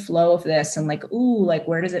 what's the flow of this? And like, ooh, like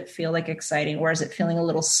where does it feel like exciting? Where is it feeling a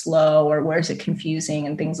little slow or where is it confusing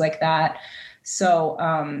and things like that. So,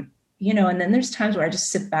 and then there's times where I just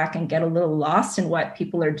sit back and get a little lost in what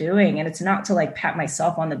people are doing. And it's not to like pat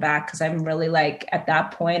myself on the back because I'm really like at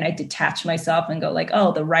that point, I detach myself and go like,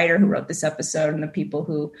 oh, the writer who wrote this episode and the people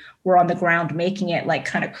who were on the ground making it like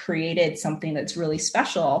kind of created something that's really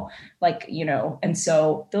special. Like, and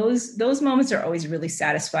so those moments are always really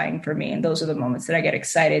satisfying for me. And those are the moments that I get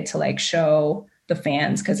excited to like show the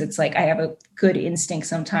fans because it's like I have a good instinct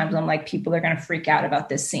sometimes. I'm like, people are going to freak out about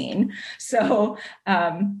this scene. So, I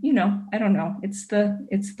don't know. It's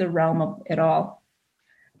the realm of it all.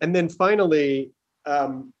 And then finally,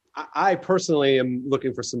 I personally am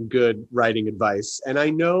looking for some good writing advice. And I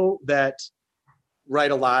know that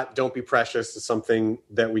write a lot, don't be precious is something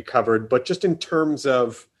that we covered. But just in terms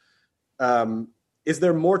of, is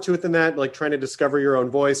there more to it than that? Like trying to discover your own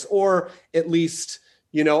voice or at least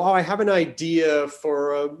I have an idea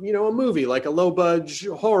for a movie, like a low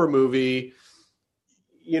budget horror movie,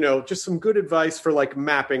 just some good advice for like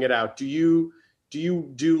mapping it out. Do you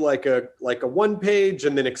do like a 1 page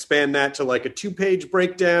and then expand that to like a 2-page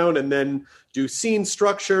breakdown and then do scene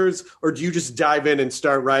structures? Or do you just dive in and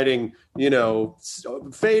start writing,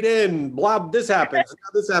 fade in, blah, this happens,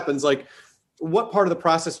 this happens. Like what part of the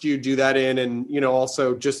process do you do that in? And,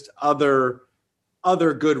 also just other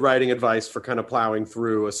good writing advice for kind of plowing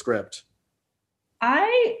through a script?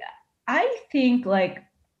 I think like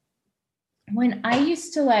when I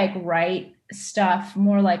used to like write stuff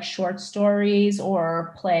more like short stories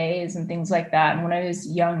or plays and things like that. And when I was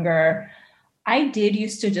younger, I did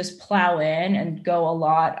used to just plow in and go a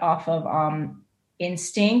lot off of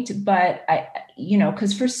instinct, but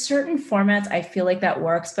because for certain formats, I feel like that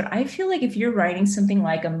works. But I feel like if you're writing something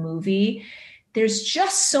like a movie, there's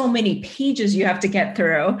just so many pages you have to get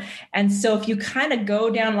through. And so if you kind of go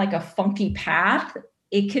down like a funky path,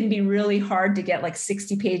 it can be really hard to get like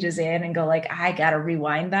 60 pages in and go like, I got to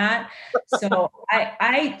rewind that. So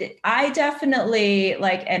I definitely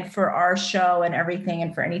like, and for our show and everything,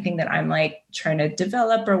 and for anything that I'm like trying to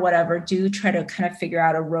develop or whatever, do try to kind of figure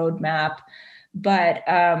out a roadmap. But,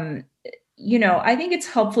 I think it's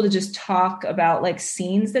helpful to just talk about like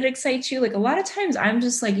scenes that excite you. Like a lot of times I'm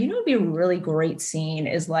just like, it'd be a really great scene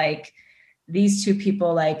is like these two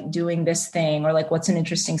people like doing this thing or like what's an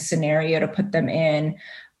interesting scenario to put them in.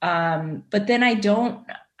 But then I don't,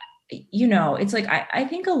 it's like, I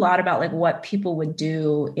think a lot about like what people would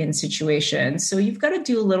do in situations. So you've got to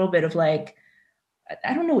do a little bit of like,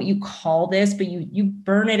 I don't know what you call this, but you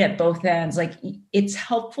burn it at both ends. Like it's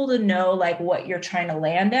helpful to know like what you're trying to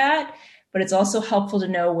land at, but it's also helpful to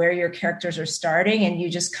know where your characters are starting. And you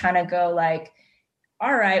just kind of go like,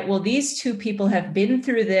 all right, well, these two people have been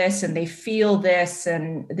through this and they feel this,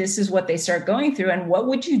 and this is what they start going through. And what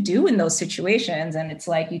would you do in those situations? And it's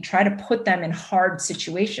like, you try to put them in hard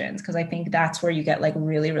situations, because I think that's where you get like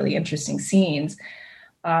really, really interesting scenes.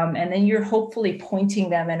 And then you're hopefully pointing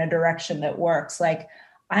them in a direction that works. Like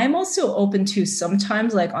I'm also open to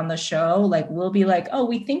sometimes like on the show, like we'll be like, oh,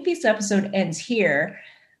 we think this episode ends here.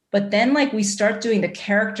 But then like we start doing the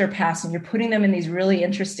character pass and you're putting them in these really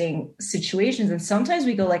interesting situations. And sometimes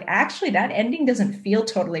we go like, actually, that ending doesn't feel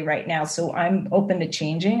totally right now. So I'm open to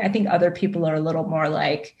changing. I think other people are a little more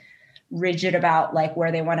like, rigid about like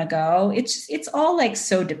where they want to go. It's all like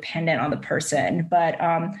so dependent on the person. But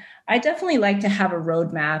I definitely like to have a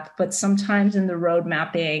roadmap, but sometimes in the road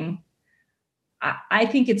mapping, I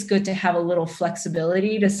think it's good to have a little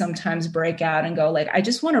flexibility to sometimes break out and go like, I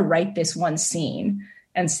just want to write this one scene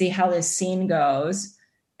and see how this scene goes.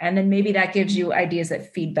 And then maybe that gives you ideas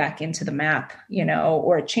that feed back into the map, you know,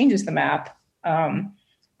 or it changes the map.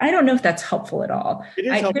 I don't know if that's helpful at all.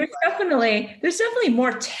 There's definitely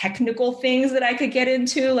more technical things that I could get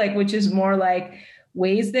into, like, which is more like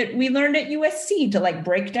ways that we learned at USC to like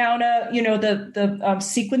break down the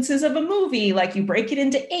sequences of a movie. Like you break it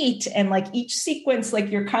into 8 and like each sequence, like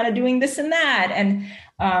you're kind of doing this and that. And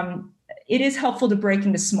it is helpful to break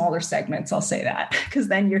into smaller segments. I'll say that, because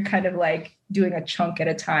then you're kind of like doing a chunk at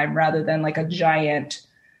a time rather than like a giant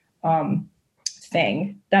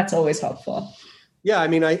thing. That's always helpful. Yeah, I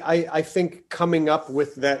mean, I think coming up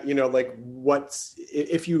with that, you know, like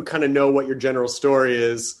if you kind of know what your general story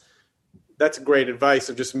is, that's great advice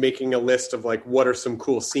of just making a list of like, what are some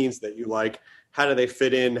cool scenes that you like? How do they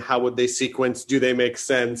fit in? How would they sequence? Do they make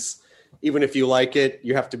sense? Even if you like it,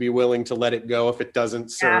 you have to be willing to let it go if it doesn't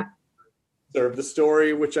serve the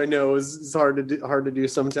story, which I know is hard to do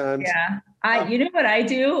sometimes. Yeah. You know what I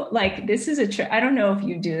do? Like, this is a trick. I don't know if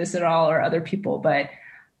you do this at all or other people, but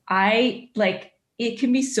it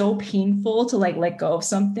can be so painful to like let go of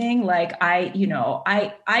something. Like I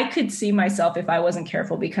could see myself, if I wasn't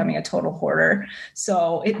careful, becoming a total hoarder.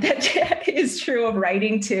 So that is true of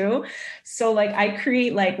writing too. So like I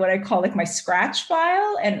create like what I call like my scratch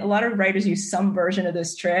file, and a lot of writers use some version of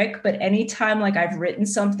this trick. But anytime like I've written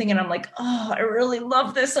something and I'm like, oh, I really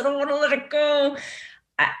love this, I don't want to let it go,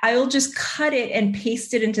 I'll just cut it and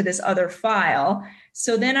paste it into this other file.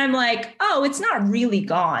 So then I'm like, oh, it's not really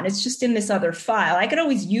gone. It's just in this other file. I could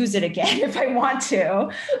always use it again if I want to.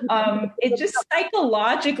 It just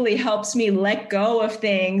psychologically helps me let go of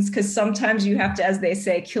things, because sometimes you have to, as they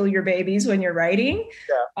say, kill your babies when you're writing.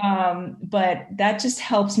 Yeah. But that just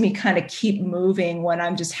helps me kind of keep moving when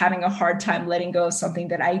I'm just having a hard time letting go of something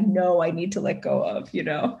that I know I need to let go of, you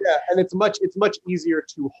know? Yeah, and it's much easier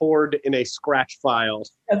to hoard in a scratch file.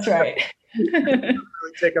 That's right. Really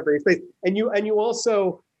take up any space, and you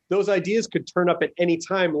also, those ideas could turn up at any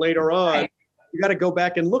time later on. Right. You got to go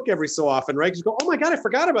back and look every so often, right? Just go, oh my God, I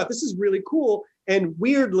forgot about this. Is really cool, and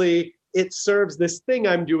weirdly, it serves this thing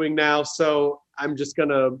I'm doing now, so I'm just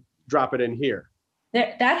gonna drop it in here.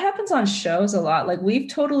 That happens on shows a lot. Like we've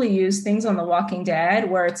totally used things on The Walking Dead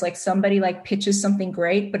where it's like somebody like pitches something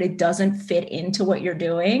great, but it doesn't fit into what you're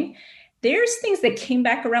doing. There's things that came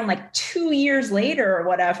back around like 2 years later or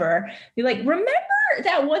whatever. You're like, remember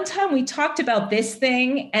that one time we talked about this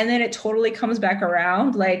thing? And then it totally comes back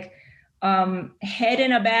around. Like Head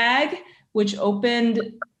in a Bag, which opened,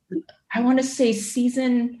 I want to say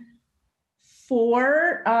season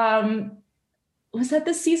 4. Was that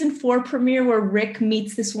the season 4 premiere where Rick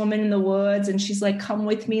meets this woman in the woods and she's like, come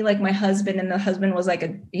with me, like my husband. And the husband was like,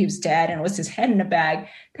 he was dead and was his head in a bag.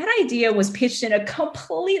 That idea was pitched in a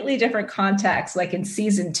completely different context, like in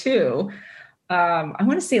season 2. I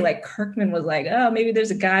want to say like Kirkman was like, oh, maybe there's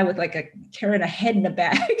a guy with like carrying a head in a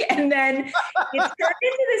bag. And then it turned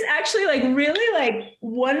into this actually like really like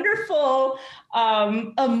wonderful,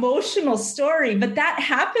 emotional story. But that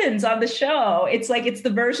happens on the show. It's like, it's the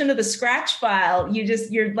version of the scratch file.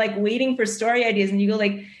 You're like waiting for story ideas and you go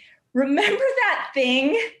like, remember that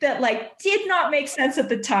thing that like did not make sense at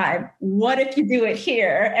the time? What if you do it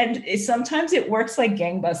here? And sometimes it works like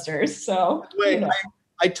gangbusters. So, wait, you know.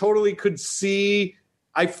 I totally could see,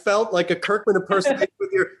 I felt like a Kirkman impersonation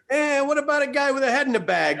with your, what about a guy with a head in a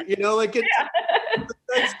bag? You know, like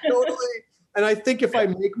that's totally, and I think if I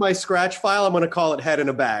make my scratch file, I'm going to call it Head in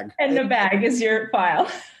a Bag. Head in a Bag is your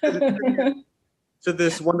file. To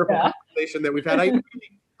this wonderful conversation that we've had.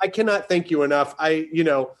 I cannot thank you enough.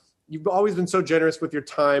 You've always been so generous with your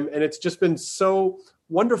time, and it's just been so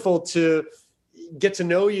wonderful to get to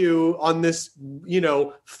know you on this,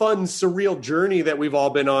 fun, surreal journey that we've all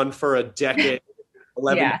been on for a decade,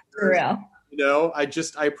 11 years. For real.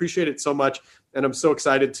 I appreciate it so much. And I'm so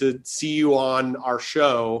excited to see you on our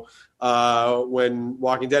show when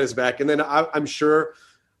Walking Dead is back. And then I'm sure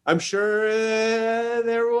I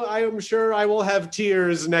will have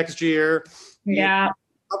tears next year. Yeah.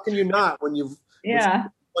 How can you not when you've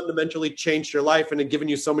fundamentally changed your life and given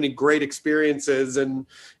you so many great experiences? And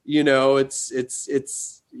it's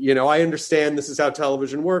I understand this is how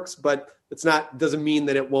television works, but doesn't mean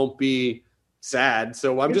that it won't be sad.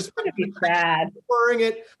 So I'm just deferring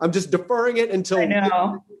it. I'm just deferring it until I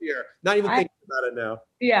know. year. Not even thinking about it now.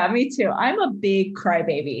 Yeah, me too. I'm a big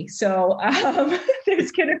crybaby, so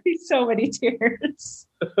there's gonna be so many tears.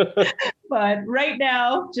 But right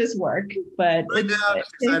now, just work. But thanks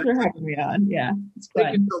for having me on. Yeah, it's fun.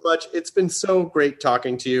 Thank you so much. It's been so great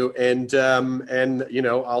talking to you, and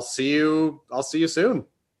I'll see you soon.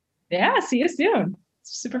 Yeah, see you soon.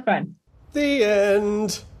 It's super fun. The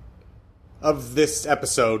end of this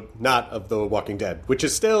episode, not of The Walking Dead, which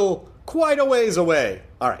is still quite a ways away.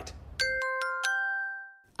 All right.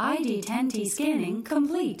 ID10T scanning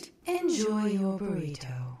complete. Enjoy your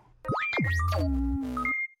burrito.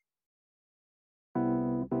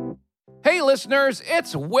 Hey, listeners,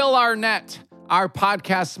 it's Will Arnett. Our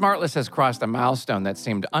podcast, Smartless, has crossed a milestone that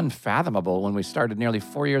seemed unfathomable when we started nearly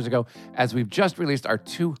 4 years ago, as we've just released our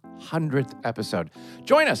 200th episode.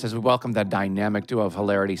 Join us as we welcome the dynamic duo of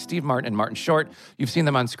hilarity, Steve Martin and Martin Short. You've seen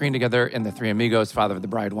them on screen together in The Three Amigos, Father of the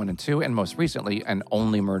Bride 1 and 2, and most recently, in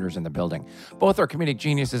Only Murders in the Building. Both are comedic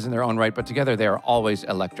geniuses in their own right, but together they are always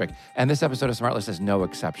electric. And this episode of Smartless is no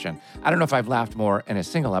exception. I don't know if I've laughed more in a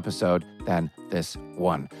single episode than this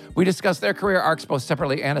one. We discuss their career arcs both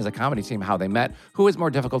separately and as a comedy team, how they met, who is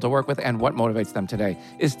more difficult to work with, and what motivates them today.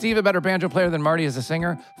 Is Steve a better banjo player than Marty as a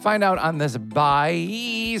singer? Find out on this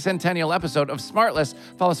bicentennial episode of Smartless.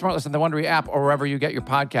 Follow Smartless in the Wondery app or wherever you get your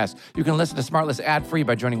podcasts. You can listen to Smartless ad-free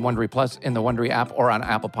by joining Wondery Plus in the Wondery app or on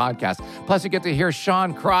Apple Podcasts. Plus, you get to hear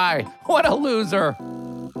Sean cry. What a loser.